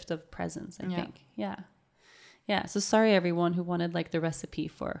a shift of presence, I think. Yeah. So sorry, everyone who wanted like the recipe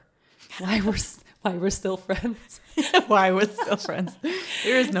for why we're still friends. Why we're still friends.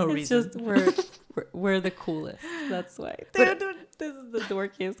 There is no reason. Just we're the coolest. That's why. This is the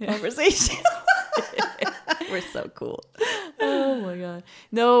dorkiest conversation. We're so cool. Oh my God.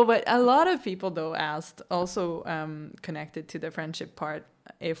 No, but a lot of people though asked, also connected to the friendship part,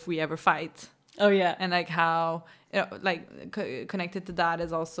 if we ever fight. Oh yeah. And like how, you know, like connected to that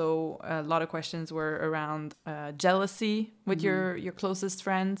is also a lot of questions were around jealousy with your closest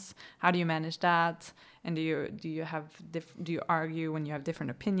friends. How do you manage that? And do you argue when you have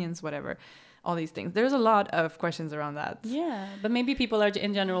different opinions, whatever, all these things. There's a lot of questions around that. Yeah, but maybe people are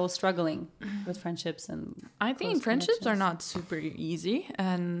in general struggling with friendships and I think friendships are not super easy,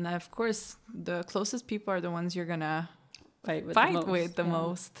 and of course the closest people are the ones you're gonna fight with the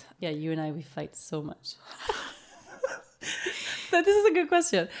most. Yeah, you and I, we fight so much. This is a good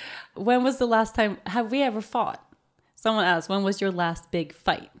question. When was the last time, have we ever fought? Someone asked, when was your last big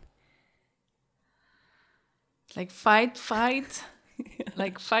fight? Like fight?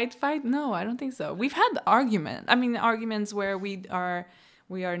 Like fight? No, I don't think so. We've had arguments. I mean, arguments where we are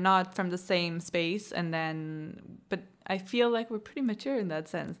not from the same space, but I feel like we're pretty mature in that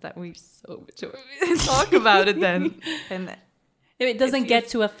sense that we're so mature. We talk about it then. And it doesn't get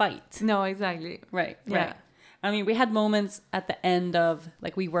to a fight. No, exactly. Right. Yeah. I mean, we had moments at the end of,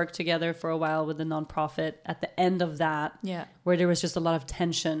 like, we worked together for a while with the nonprofit. At the end of that, where there was just a lot of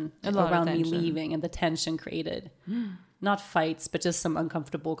tension around me leaving, and the tension created not fights, but just some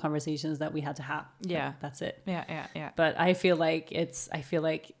uncomfortable conversations that we had to have. Yeah, that's it. Yeah. But I feel like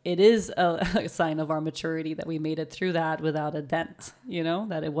it is a sign of our maturity that we made it through that without a dent. You know,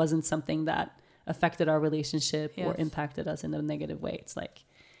 that it wasn't something that affected our relationship or impacted us in a negative way. It's like,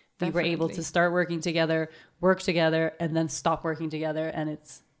 we were able to start working together, work together, and then stop working together, and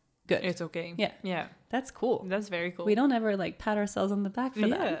it's good. It's okay. Yeah. That's cool. That's very cool. We don't ever like pat ourselves on the back for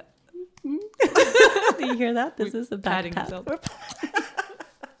that. Do you hear that? This is a back pat. But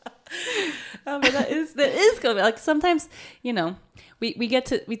that is good. Like sometimes, you know, we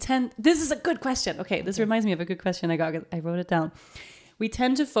tend. This is a good question. Okay, this reminds me of a good question I wrote it down. We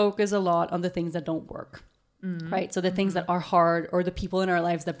tend to focus a lot on the things that don't work. Right. So the things that are hard, or the people in our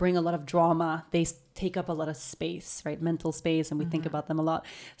lives that bring a lot of drama, they take up a lot of space, right? Mental space. And we think about them a lot.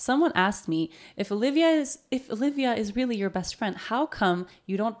 Someone asked me, if Olivia is really your best friend, how come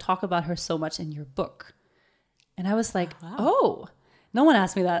you don't talk about her so much in your book? And I was like, oh, no one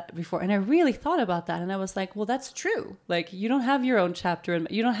asked me that before. And I really thought about that. And I was like, well, that's true. Like, you don't have your own chapter, and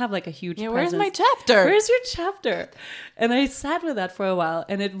you don't have like a huge presence. Where's my chapter? Where's your chapter? And I sat with that for a while,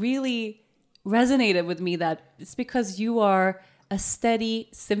 and it really resonated with me that it's because you are a steady,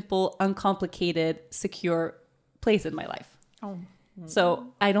 simple, uncomplicated, secure place in my life.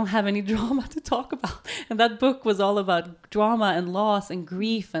 So I don't have any drama to talk about. And that book was all about drama and loss and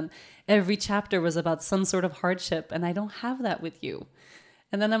grief, and every chapter was about some sort of hardship, and I don't have that with you.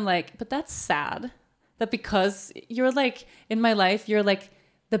 And then I'm like, but that's sad, that because you're like in my life, you're like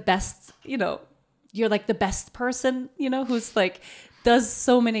the best, you know, you're like the best person, you know, who's like does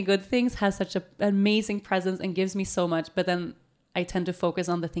so many good things, has such an amazing presence, and gives me so much. But then I tend to focus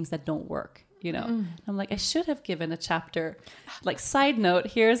on the things that don't work, you know. I'm like, I should have given a chapter. Like, side note,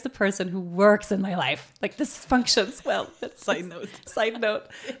 here's the person who works in my life. Like, this functions well. Side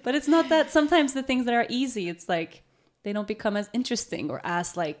note. But it's not that. Sometimes the things that are easy, it's like they don't become as interesting or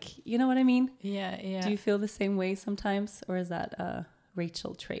as like, you know what I mean? Yeah. Do you feel the same way sometimes? Or is that a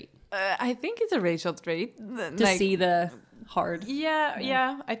Rachel trait? I think it's a Rachel trait. To see the hard.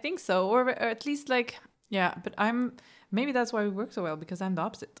 Yeah, I think so. Or at least like, but maybe that's why we work so well, because I'm the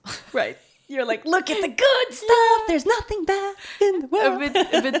opposite. Right. You're like, look at the good stuff. There's nothing bad in the world.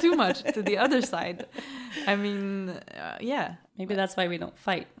 A bit too much to the other side. I mean, Maybe that's why we don't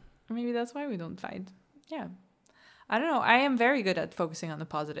fight. Yeah. I don't know. I am very good at focusing on the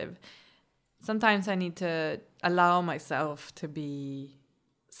positive. Sometimes I need to allow myself to be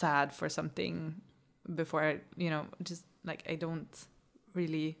sad for something before I, you know, just like I don't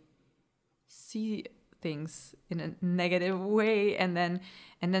really see things in a negative way, and then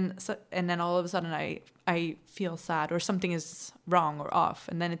all of a sudden I feel sad, or something is wrong or off,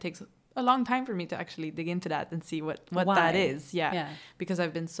 and then it takes a long time for me to actually dig into that and see what that is. Yeah, because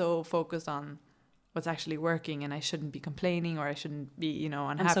I've been so focused on what's actually working, and I shouldn't be complaining, or I shouldn't be, you know,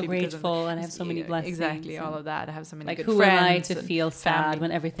 unhappy. I'm so grateful, and I have so many blessings. Exactly, all of that. I have so many good who friends. Who am I to feel sad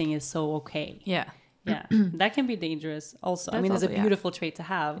when everything is so okay? Yeah. That can be dangerous also. I mean, it's a beautiful trait to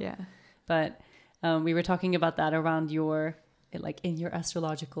have. Yeah. But we were talking about that around in your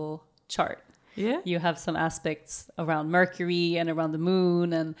astrological chart. Yeah. You have some aspects around Mercury and around the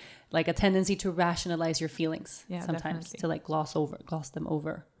moon, and like a tendency to rationalize your feelings sometimes, definitely. To like gloss them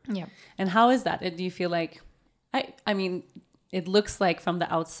over. Yeah. And how is that? Do you feel like, I mean, it looks like from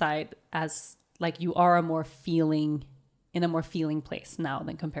the outside as like you are in a more feeling place now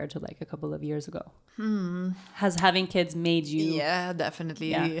than compared to like a couple of years ago. Has having kids made you? Yeah,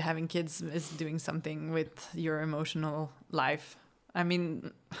 definitely. Having kids is doing something with your emotional life. I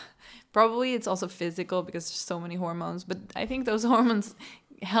mean, probably it's also physical because there's so many hormones, but I think those hormones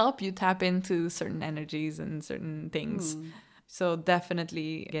help you tap into certain energies and certain things. So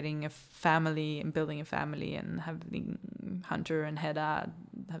definitely getting a family and building a family and having Hunter and Hedda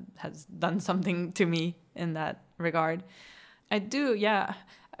has done something to me in that regard. I do, yeah.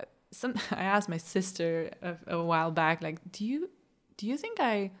 I asked my sister a while back, like, do you think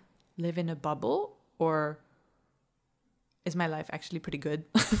I live in a bubble, or is my life actually pretty good?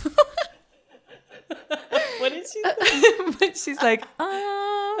 What did But she's like,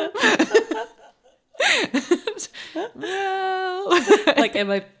 well, like,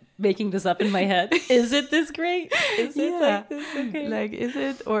 am I making this up in my head? Is it this great? Is it like this? Okay. Like, is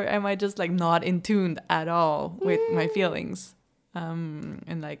it, or am I just like not in tune at all with my feelings?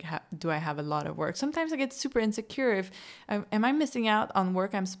 And like, do I have a lot of work? Sometimes I get super insecure if am I missing out on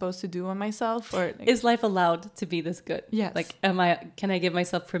work I'm supposed to do on myself, or like, is life allowed to be this good? Yes. Like, can I give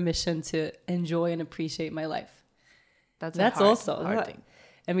myself permission to enjoy and appreciate my life? That's also a hard thing.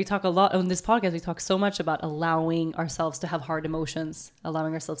 And we talk a lot on this podcast. We talk so much about allowing ourselves to have hard emotions,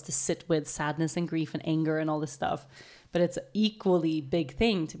 allowing ourselves to sit with sadness and grief and anger and all this stuff. But it's an equally big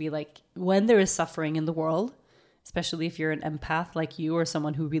thing to be like, when there is suffering in the world, especially if you're an empath like you or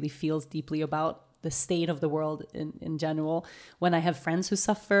someone who really feels deeply about the state of the world in general. When I have friends who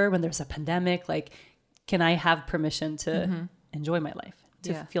suffer, when there's a pandemic, like, can I have permission to enjoy my life,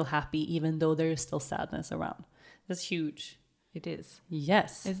 to feel happy, even though there is still sadness around? That's huge. It is.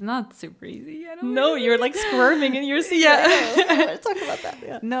 Yes. It's not super easy. No, you're like squirming in your seat. Yeah. Talk about that.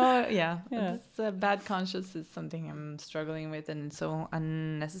 Yeah. No, yeah. This bad conscience is something I'm struggling with, and it's so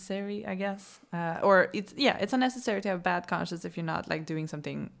unnecessary, I guess. Or it's unnecessary to have bad conscience if you're not like doing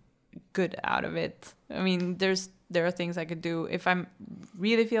something good out of it. I mean, there are things I could do. If I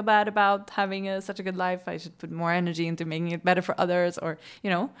really feel bad about having such a good life, I should put more energy into making it better for others, or, you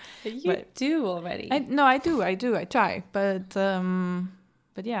know. You do already. I do. I try. But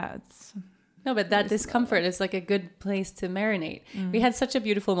yeah, it's... No, but that discomfort is like a good place to marinate. We had such a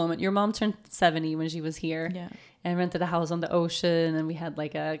beautiful moment. Your mom turned 70 when she was here and rented a house on the ocean. And we had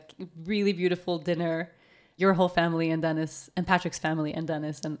like a really beautiful dinner. Your whole family and Dennis and Patrick's family and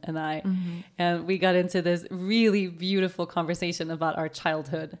Dennis and I. And we got into this really beautiful conversation about our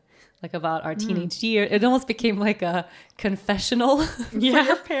childhood, like about our teenage year. It almost became like a confessional for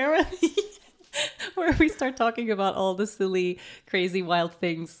your parents, where we start talking about all the silly, crazy, wild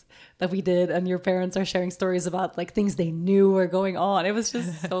things that we did. And your parents are sharing stories about like things they knew were going on. It was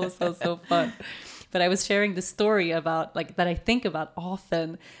just so fun. But I was sharing the story about like that I think about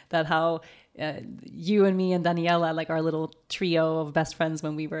often, that how you and me and Daniela, like our little trio of best friends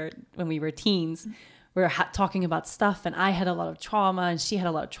when we were teens, we were talking about stuff, and I had a lot of trauma and she had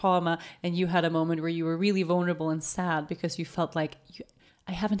a lot of trauma, and you had a moment where you were really vulnerable and sad because you felt like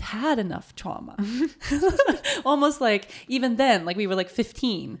I haven't had enough trauma. Almost like even then, like we were like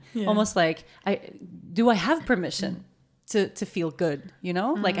 15, almost like do I have permission to feel good, you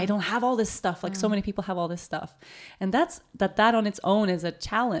know? Like I don't have all this stuff, like so many people have all this stuff. And that on its own is a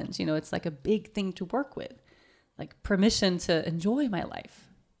challenge, you know. It's like a big thing to work with, like permission to enjoy my life,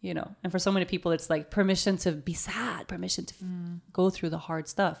 you know. And for so many people it's like permission to be sad, permission to go through the hard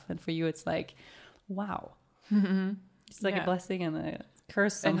stuff. And for you it's like, wow. It's like a blessing and a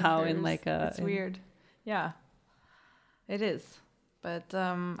curse somehow. In like a... It's weird. Yeah, it is. But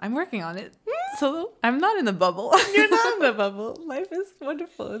I'm working on it. So I'm not in the bubble. You're not in the bubble. Life is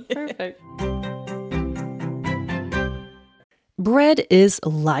wonderful and perfect. Bread is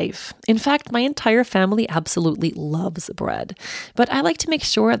life. In fact, my entire family absolutely loves bread. But I like to make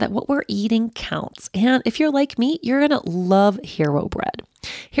sure that what we're eating counts. And if you're like me, you're going to love Hero Bread.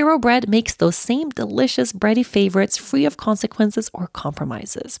 Hero Bread makes those same delicious bready favorites free of consequences or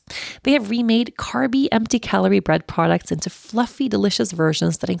compromises. They have remade carby, empty-calorie bread products into fluffy, delicious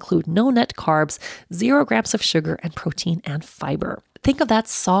versions that include no net carbs, 0 grams of sugar, and protein and fiber. Think of that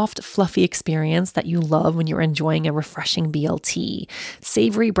soft, fluffy experience that you love when you're enjoying a refreshing BLT,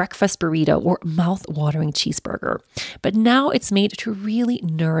 savory breakfast burrito, or mouth-watering cheeseburger. But now it's made to really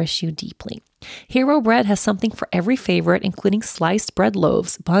nourish you deeply. Hero Bread has something for every favorite, including sliced bread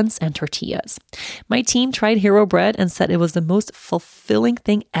loaves, buns, and tortillas. My team tried Hero Bread and said it was the most fulfilling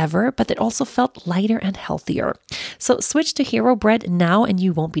thing ever, but it also felt lighter and healthier. So switch to Hero Bread now and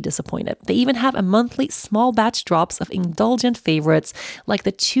you won't be disappointed. They even have a monthly small batch drops of indulgent favorites like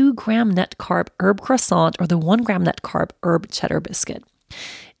the 2-gram net carb herb croissant or the 1-gram net carb herb cheddar biscuit.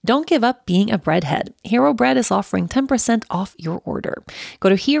 Don't give up being a breadhead. Hero Bread is offering 10% off your order. Go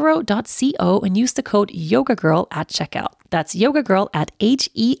to hero.co and use the code YOGAGIRL at checkout. That's YOGAGIRL at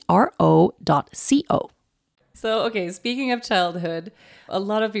HERO.co. So, okay, speaking of childhood, a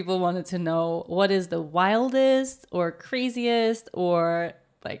lot of people wanted to know what is the wildest or craziest or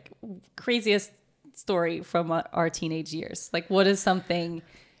like craziest story from our teenage years? Like, what is something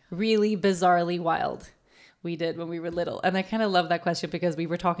really bizarrely wild we did when we were little? And I kind of love that question because we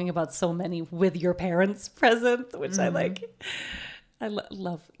were talking about so many with your parents present, which I like. I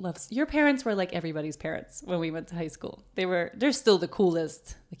love. Your parents were like everybody's parents when we went to high school. They're still the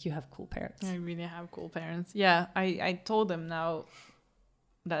coolest. Like, you have cool parents. I really have cool parents. Yeah, I told them now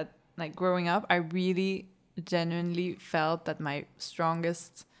that like growing up, I really genuinely felt that my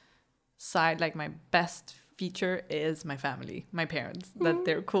strongest side, like my best feature, is my family, my parents, that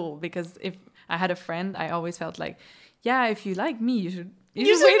they're cool. Because if I had a friend, I always felt like, yeah, if you like me, you should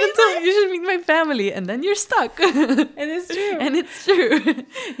wait until you should meet my family, and then you're stuck. And it's true. And it's true.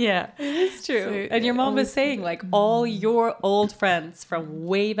 Yeah. It is true. So, and your mom was saying, like, all your old friends from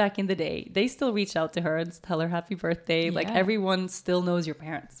way back in the day, they still reach out to her and tell her happy birthday. Yeah. Like, everyone still knows your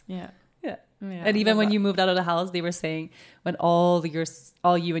parents. Yeah. Yeah. Yeah, and even when you moved out of the house, they were saying when all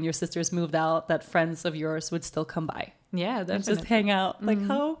you and your sisters moved out, that friends of yours would still come by. Yeah, and definitely. just hang out. Like,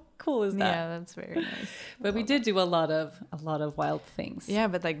 how cool is that? Yeah, that's very nice. But we did do a lot of wild things. Yeah,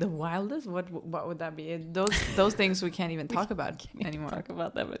 but like the wildest, what would that be? Those things we can't even talk about anymore. Talk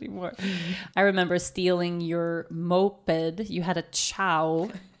about them anymore. I remember stealing your moped. You had a chow.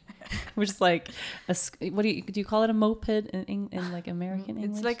 Which is like what do you call it, a moped in like American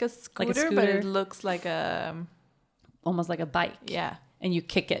English? It's like a scooter, but it looks like almost like a bike. Yeah. And you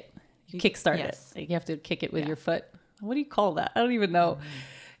kick it. You kickstart it. Like you have to kick it with your foot. What do you call that? I don't even know.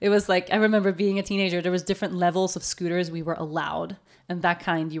 It was like, I remember being a teenager, there was different levels of scooters we were allowed. And that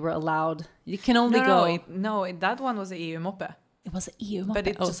kind you were allowed. You can only go. No, that one was a EU moppe. It was an EU moppe. But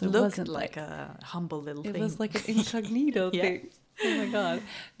it just looked like a humble little thing. It was like an incognito thing. Oh my God.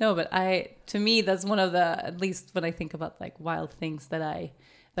 No, but to me, that's one of the, at least when I think about like wild things that I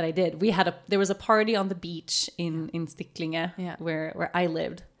did. There was a party on the beach in Sticklinge where I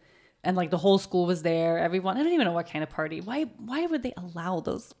lived. And like the whole school was there. Everyone, I don't even know what kind of party. Why would they allow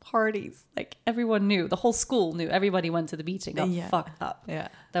those parties? Like everyone knew, the whole school knew. Everybody went to the beach and got fucked up. Yeah.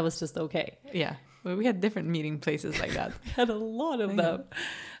 That was just okay. Yeah. Well, we had different meeting places like that. We had a lot of them.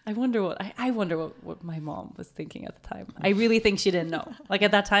 I wonder what my mom was thinking at the time. I really think she didn't know. Like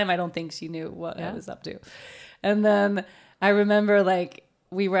at that time, I don't think she knew what I was up to. And then I remember like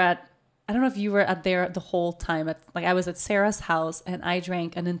we were at, I don't know if you were there the whole time. I was at Sarah's house and I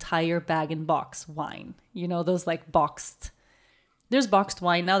drank an entire bag-in-box wine. You know, those like boxed. There's boxed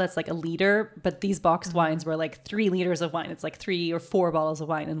wine now that's like a liter, but these boxed wines were like 3 liters of wine. It's like 3 or 4 bottles of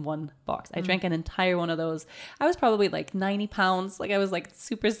wine in one box. I drank an entire one of those. I was probably like 90 pounds. Like I was like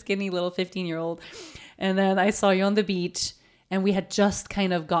super skinny little 15-year-old. And then I saw you on the beach and we had just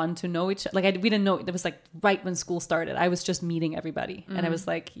kind of gotten to know each other. Like we didn't know, it was like right when school started. I was just meeting everybody. And I was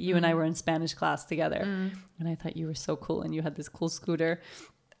like, you and I were in Spanish class together. And I thought you were so cool and you had this cool scooter.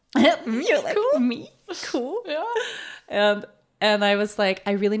 You're like, cool? Me? Cool? Yeah. And I was like,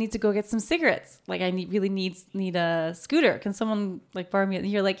 I really need to go get some cigarettes. Like, I really need a scooter. Can someone like borrow me? And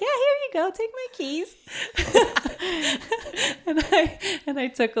you're like, yeah, here you go. Take my keys. and I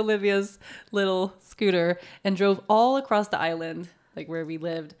took Olivia's little scooter and drove all across the island, like where we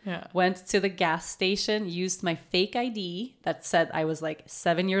lived. Yeah. Went to the gas station, used my fake ID that said I was like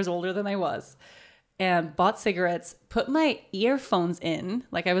 7 years older than I was, and bought cigarettes, put my earphones in,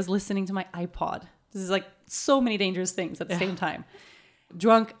 like I was listening to my iPod. This is like so many dangerous things at the same time.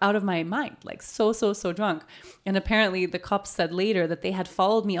 Drunk out of my mind, like so drunk. And apparently the cops said later that they had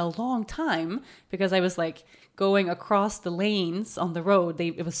followed me a long time because I was like going across the lanes on the road.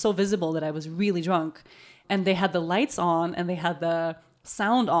 It was so visible that I was really drunk. And they had the lights on and they had the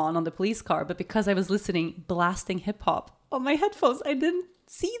sound on the police car. But because I was listening, blasting hip hop on my headphones, I didn't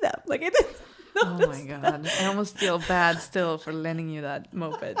see them. Like I didn't notice. Oh my God. I almost feel bad still for lending you that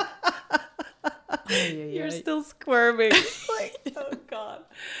moped. You're still squirming. Like, oh God.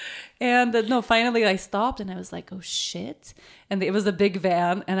 And no, finally I stopped and I was like, oh shit. And it was a big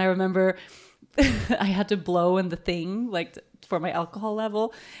van. And I remember I had to blow in the thing, like for my alcohol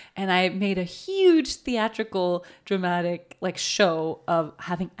level. And I made a huge theatrical, dramatic like show of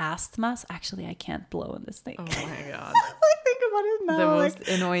having asthma. So actually, I can't blow in this thing. Oh my God. I think about it now. The most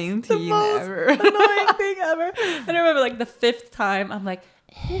annoying teen ever. Annoying thing ever. And I remember like the 5th time, I'm like,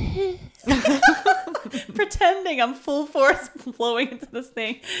 pretending I'm full force blowing into this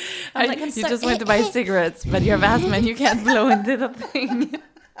thing. I'm like, you just went to buy cigarettes, but you have asthma and you can't blow into the thing.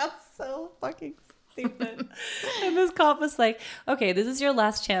 That's so fucking stupid. And this cop was like, okay, this is your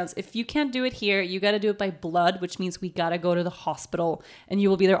last chance. If you can't do it here, you got to do it by blood, which means we got to go to the hospital and you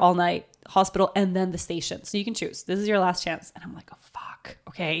will be there all night. Hospital and then the station. So you can choose. This is your last chance. And I'm like, oh, fuck.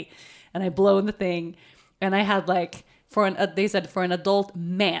 Okay. And I blow in the thing. And I had like, they said for an adult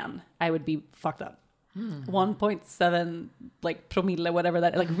man, I would be fucked up. 1.7 like promille, whatever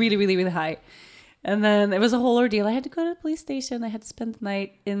that, like really, really, really high. And then it was a whole ordeal. I had to go to the police station. I had to spend the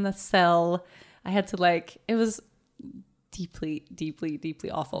night in the cell. I had to it was deeply, deeply, deeply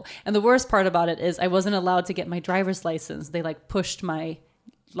awful. And the worst part about it is I wasn't allowed to get my driver's license. They like pushed my,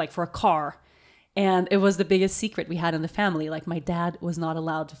 like for a car. And it was the biggest secret we had in the family. Like my dad was not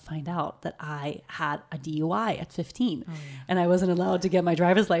allowed to find out that I had a DUI at 15 and I wasn't allowed to get my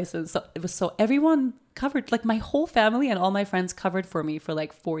driver's license. So it was so everyone covered, like my whole family and all my friends covered for me for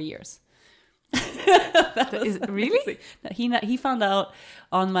like 4 years. Is it really? He found out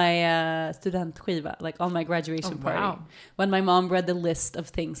on my studentskiva, like on my graduation party, when my mom read the list of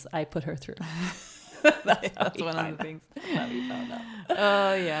things I put her through. That's one of the things. That's how we found out.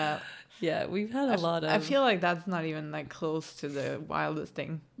 Oh, yeah. Yeah, we've had a lot of... I feel like that's not even like close to the wildest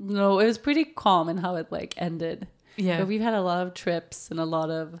thing. No, it was pretty calm in how it like ended. Yeah. But we've had a lot of trips and a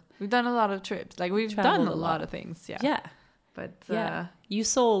lot of... We've done a lot of trips. Like we've done a lot of things. Yeah. Yeah. But yeah. You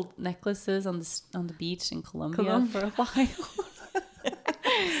sold necklaces on the beach in Colombia for a while.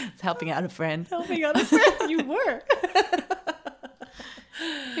 It's helping out a friend. Helping out a friend. You were.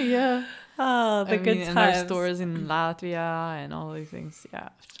 Yeah. Oh, the good times. And our stores in Latvia and all these things. Yeah.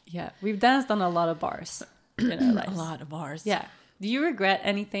 Yeah. We've danced on a lot of bars in our lives. A lot of bars. Yeah. Do you regret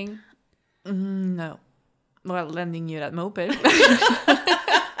anything? No. Well, lending you that moped.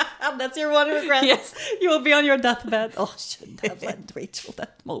 That's your one regret. Yes. You will be on your deathbed. Oh, I shouldn't have lent Rachel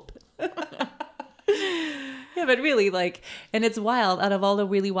that moped. Yeah, but really, like, and it's wild. Out of all the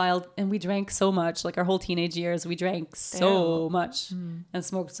really wild, and we drank so much. Like our whole teenage years, we drank so much and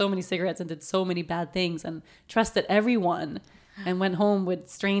smoked so many cigarettes and did so many bad things and trusted everyone and went home with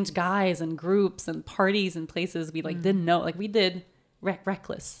strange guys and groups and parties and places we like didn't know. Like we did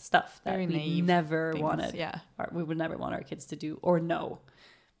reckless stuff that we never wanted. Yeah, we would never want our kids to do or know.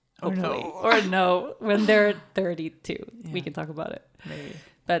 Hopefully. Or no, when they're 32, we can talk about it. Maybe.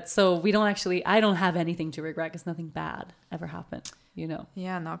 But so I don't have anything to regret because nothing bad ever happened, you know?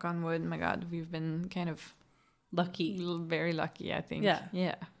 Yeah, knock on wood. My God, we've been kind of lucky. Very lucky, I think. Yeah.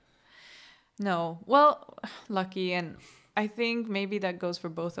 Yeah. No, well, lucky. And I think maybe that goes for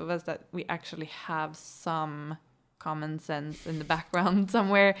both of us that we actually have some common sense in the background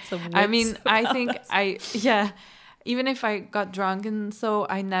somewhere. I mean, I think even if I got drunk and so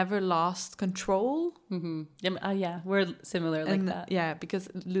I never lost control. Mm-hmm. Yeah, we're similar like that. Yeah, because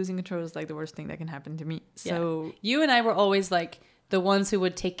losing control is like the worst thing that can happen to me. So you and I were always like the ones who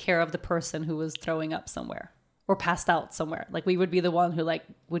would take care of the person who was throwing up somewhere or passed out somewhere. Like we would be the one who like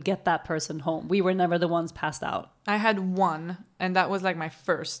would get that person home. We were never the ones passed out. I had one, and that was like my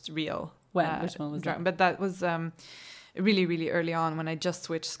first real. Which one was that? But that was really, really early on when I just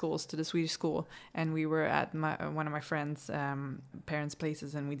switched schools to the Swedish school, and we were at one of my friends' parents'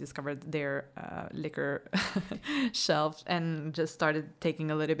 places, and we discovered their liquor shelf and just started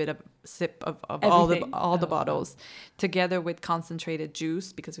taking a little bit of sip of all the bottles together with concentrated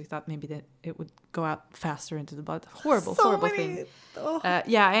juice because we thought maybe that it would go out faster into the blood. Horrible thing.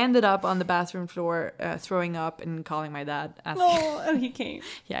 Yeah, I ended up on the bathroom floor throwing up and calling my dad. Oh, he came.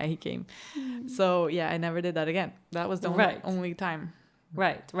 Yeah, he came. So yeah, I never did that again. That was the only time.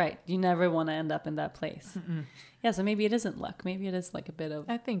 Right. You never want to end up in that place. Mm-mm. Yeah, so maybe it isn't luck. Maybe it is like a bit of.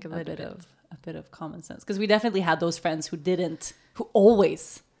 I think a bit of common sense, because we definitely had those friends who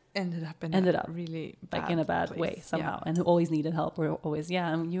always ended up really bad, like in a bad place. way somehow, and who always needed help. Or always, you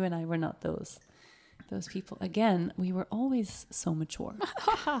and I were not those people. Again, we were always so mature.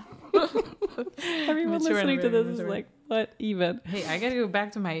 Everyone listening to this is like, what even? Hey, I gotta go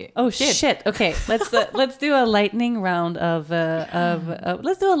back to my. Oh shit! Okay, let's do a lightning round of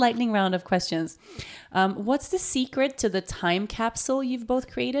questions. What's the secret to the time capsule you've both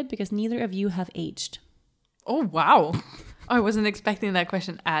created? Because neither of you have aged. Oh wow! I wasn't expecting that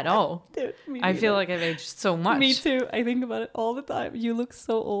question at all. Dude, I feel like I've aged so much. Me too. I think about it all the time. You look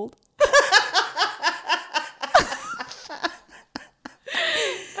so old.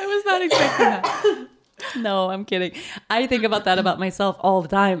 I was not expecting that. No, I'm kidding. I think about that about myself all the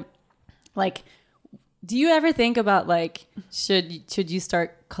time. Like, do you ever think about like, should you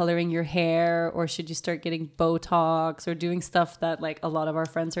start coloring your hair, or should you start getting Botox or doing stuff that like a lot of our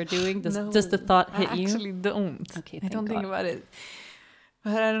friends are doing? Does the thought hit you? I actually don't. Okay, I don't think about it.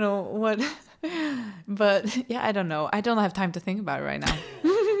 But I don't know what. But yeah, I don't know. I don't have time to think about it right now.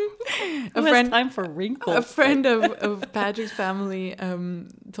 Who has time for wrinkles? A friend of Patrick's family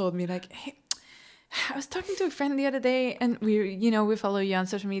told me like, hey, I was talking to a friend the other day, and we follow you on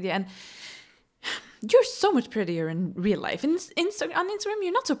social media, and you're so much prettier in real life. On Instagram,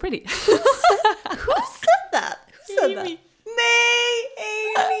 you're not so pretty. Who said that? Who said that? Nay,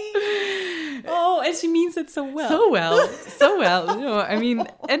 Amy. Oh, and she means it so well. So well. You know, I mean,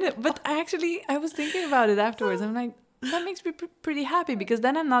 but I was thinking about it afterwards. I'm like, that makes me pretty happy, because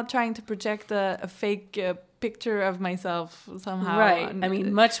then I'm not trying to project a fake picture of myself somehow. Right. I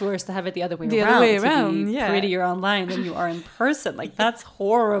mean, much worse to have it the other way around. The other way to around, be yeah. prettier online than you are in person. Like, that's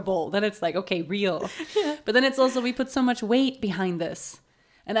horrible. Then it's like, okay, real. Yeah. But then it's also, we put so much weight behind this.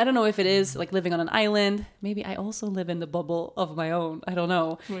 And I don't know if it is like living on an island. Maybe I also live in the bubble of my own. I don't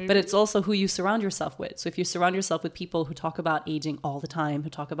know. Maybe. But it's also who you surround yourself with. So if you surround yourself with people who talk about aging all the time,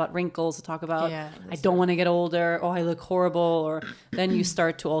 who talk about wrinkles, who talk about, I don't want to get older, oh, I look horrible, or then you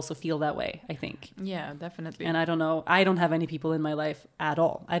start to also feel that way, I think. Yeah, definitely. And I don't know. I don't have any people in my life at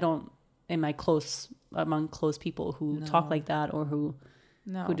all. I don't, among close people who talk like that or who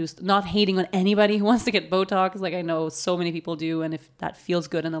do not hating on anybody who wants to get Botox. Like, I know so many people do, and if that feels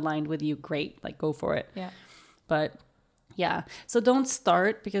good and aligned with you, great, like, go for it. Yeah. But yeah, so don't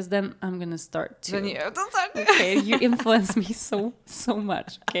start, because then I'm gonna start too. Then you have to start. Okay, you influence me so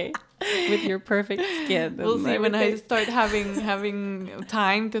much, okay, with your perfect skin. We'll see when I start having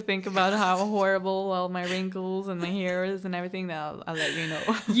time to think about how horrible all my wrinkles and my hair is and everything. I'll let you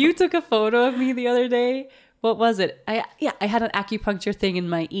know. You took a photo of me the other day. What was it? I had an acupuncture thing in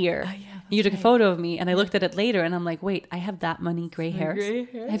my ear. Oh, yeah, you took a photo of me, and I looked at it later, and I'm like, wait, I have that many gray hairs. Gray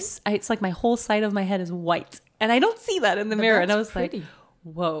hairs? It's like my whole side of my head is white, and I don't see that in the mirror. And I was like,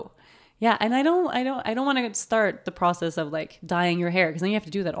 whoa, yeah. And I don't want to start the process of like dyeing your hair, because then you have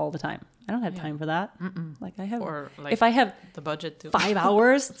to do that all the time. I don't have time for that. Like, I have, or like, if I have the budget to 5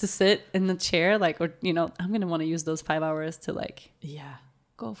 hours to sit in the chair, like, or I'm gonna want to use those 5 hours to like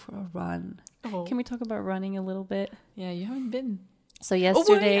go for a run. Oh. Can we talk about running a little bit? Yeah, you haven't been. So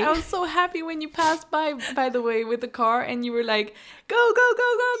yesterday, I was so happy when you passed by the way, with the car, and you were like, go, go, go,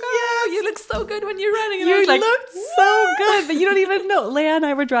 go, go. Yes. You look so good when you're running. And I was like, looked so good, but you don't even know. Leia and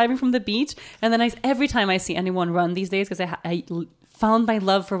I were driving from the beach, and then every time I see anyone run these days, because I found my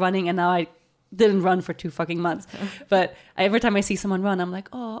love for running, and now I didn't run for 2 fucking months. But every time I see someone run, I'm like,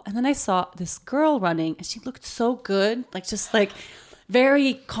 oh. And then I saw this girl running, and she looked so good, like, just like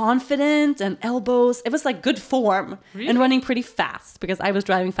very confident, and elbows. It was like good form. Really? And running pretty fast, because I was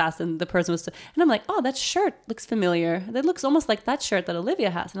driving fast and the person was, and I'm like, oh, that shirt looks familiar. That looks almost like that shirt that Olivia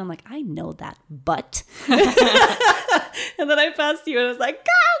has. And I'm like, I know that butt. And then I passed you, and I was like,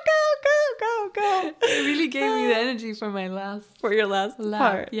 go, go, go, go, go. It really gave me the energy for your last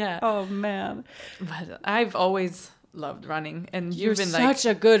part. Yeah. Oh man. But I've always loved running, and You're been such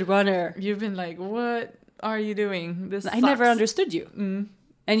a good runner. You've been like, what are you doing? This I sucks. never understood you.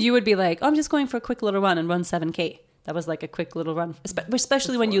 And you would be like, oh, I'm just going for a quick little run, and run 7K. That was like a quick little run,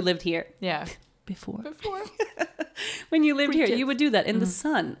 especially when you lived here. Yeah. Before. When you lived here, you would do that in the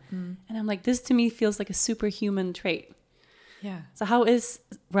sun. And I'm like, this to me feels like a superhuman trait. Yeah. So how is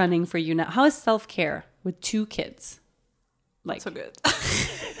running for you now? How is self-care with 2 kids? Like, so good.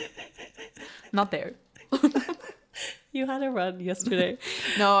 Not there. You had a run yesterday.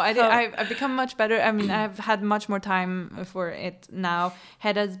 No, I did. I've become much better. I mean, I've had much more time for it now.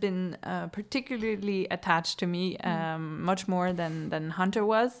 Head has been particularly attached to me, much more than Hunter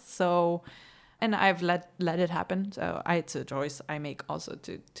was. So, and I've let it happen. So it's a choice I make also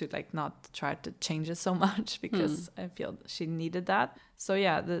to like not try to change it so much, because I feel she needed that. So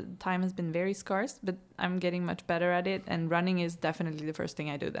yeah, the time has been very scarce, but I'm getting much better at it. And running is definitely the first thing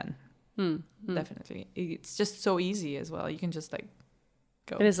I do then. Definitely. It's just so easy as well. You can just like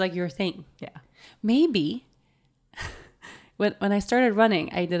go. It is like your thing. Yeah. Maybe when I started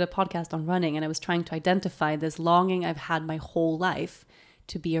running, I did a podcast on running, and I was trying to identify this longing I've had my whole life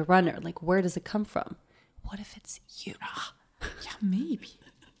to be a runner. Like, where does it come from? What if it's you? Yeah, maybe.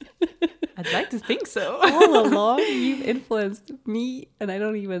 I'd like to think so. All along, you've influenced me, and I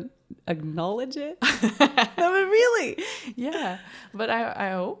don't even acknowledge it. No, but really. Yeah, but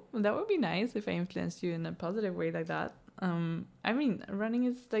I hope that would be nice if I influenced you in a positive way like that. I mean, running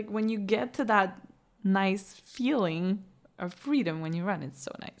is like when you get to that nice feeling of freedom when you run. It's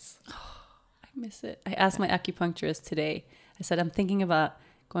so nice. I miss it. I asked my acupuncturist today. I said, I'm thinking about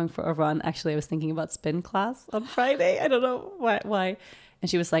going for a run. Actually, I was thinking about spin class on Friday. I don't know why. And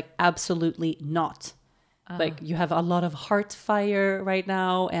she was like, absolutely not. Like, you have a lot of heart fire right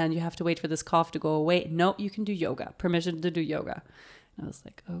now, and you have to wait for this cough to go away. No, you can do yoga. Permission to do yoga. And I was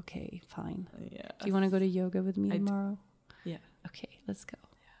like, okay, fine. Yeah. Do you want to go to yoga with me tomorrow? Yeah. Okay, let's go.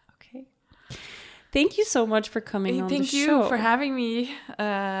 Yeah. Okay. Thank you so much for coming on the show. Thank you for having me.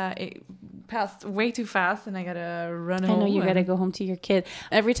 It passed way too fast, and I gotta run home. I know you gotta go home to your kid.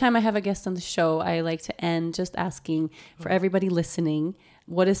 Every time I have a guest on the show, I like to end just asking for everybody listening,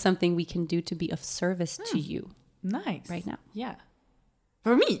 what is something we can do to be of service to you? Nice. Right now. Yeah.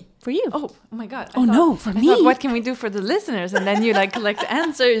 For me? For you. Oh my God. For me. Thought, what can we do for the listeners? And then you like collect the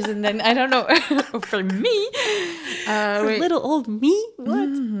answers, and then I don't know. For me. For little old me?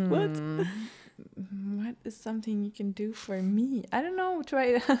 What? What this something you can do for me? I don't know.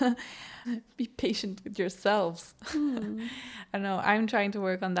 Try be patient with yourselves. I don't know. I'm trying to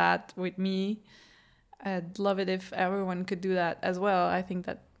work on that with me. I'd love it if everyone could do that as well. I think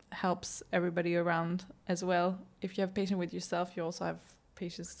that helps everybody around as well. If you have patience with yourself, you also have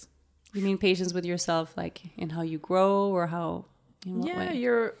patience. You mean patience with yourself, like in how you grow or how? In what way?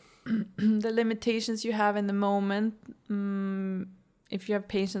 Your the limitations you have in the moment. If you have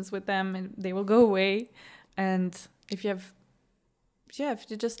patience with them, they will go away. And if you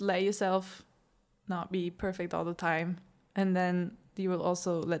just let yourself not be perfect all the time, and then you will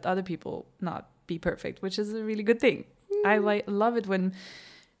also let other people not be perfect, which is a really good thing. I love it when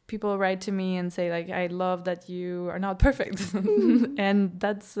people write to me and say like, I love that you are not perfect. And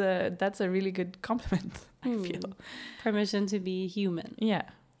that's a really good compliment, I feel. Permission to be human.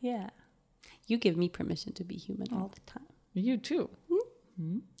 Yeah. You give me permission to be human all the time. You too.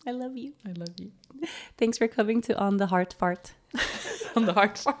 I love you. I love you. Thanks for coming to On the Heart Fart. On the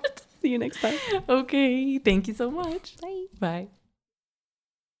Heart Fart. See you next time. Okay. Thank you so much. Bye. Bye.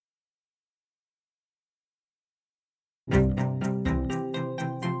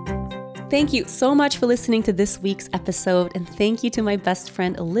 Thank you so much for listening to this week's episode, and thank you to my best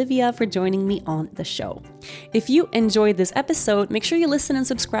friend Olivia for joining me on the show. If you enjoyed this episode, make sure you listen and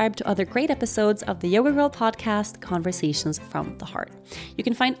subscribe to other great episodes of the Yoga Girl podcast, Conversations from the Heart. You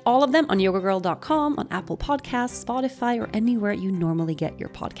can find all of them on yogagirl.com, on Apple Podcasts, Spotify, or anywhere you normally get your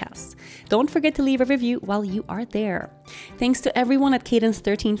podcasts. Don't forget to leave a review while you are there. Thanks to everyone at Cadence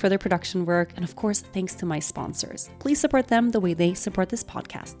 13 for their production work, and of course, thanks to my sponsors. Please support them the way they support this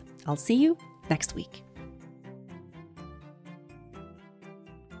podcast. I'll see you next week.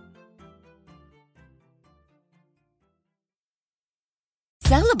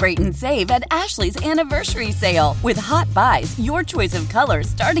 Celebrate and save at Ashley's Anniversary Sale. With Hot Buys, your choice of colors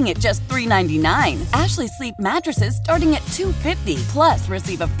starting at just $3.99. Ashley Sleep mattresses starting at $2.50. Plus,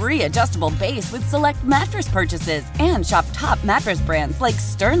 receive a free adjustable base with select mattress purchases. And shop top mattress brands like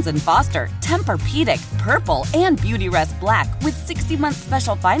Stearns & Foster, Tempur-Pedic, Purple, and Beautyrest Black with 60-month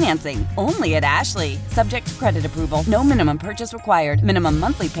special financing. Only at Ashley. Subject to credit approval. No minimum purchase required. Minimum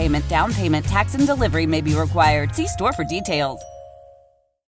monthly payment, down payment, tax, and delivery may be required. See store for details.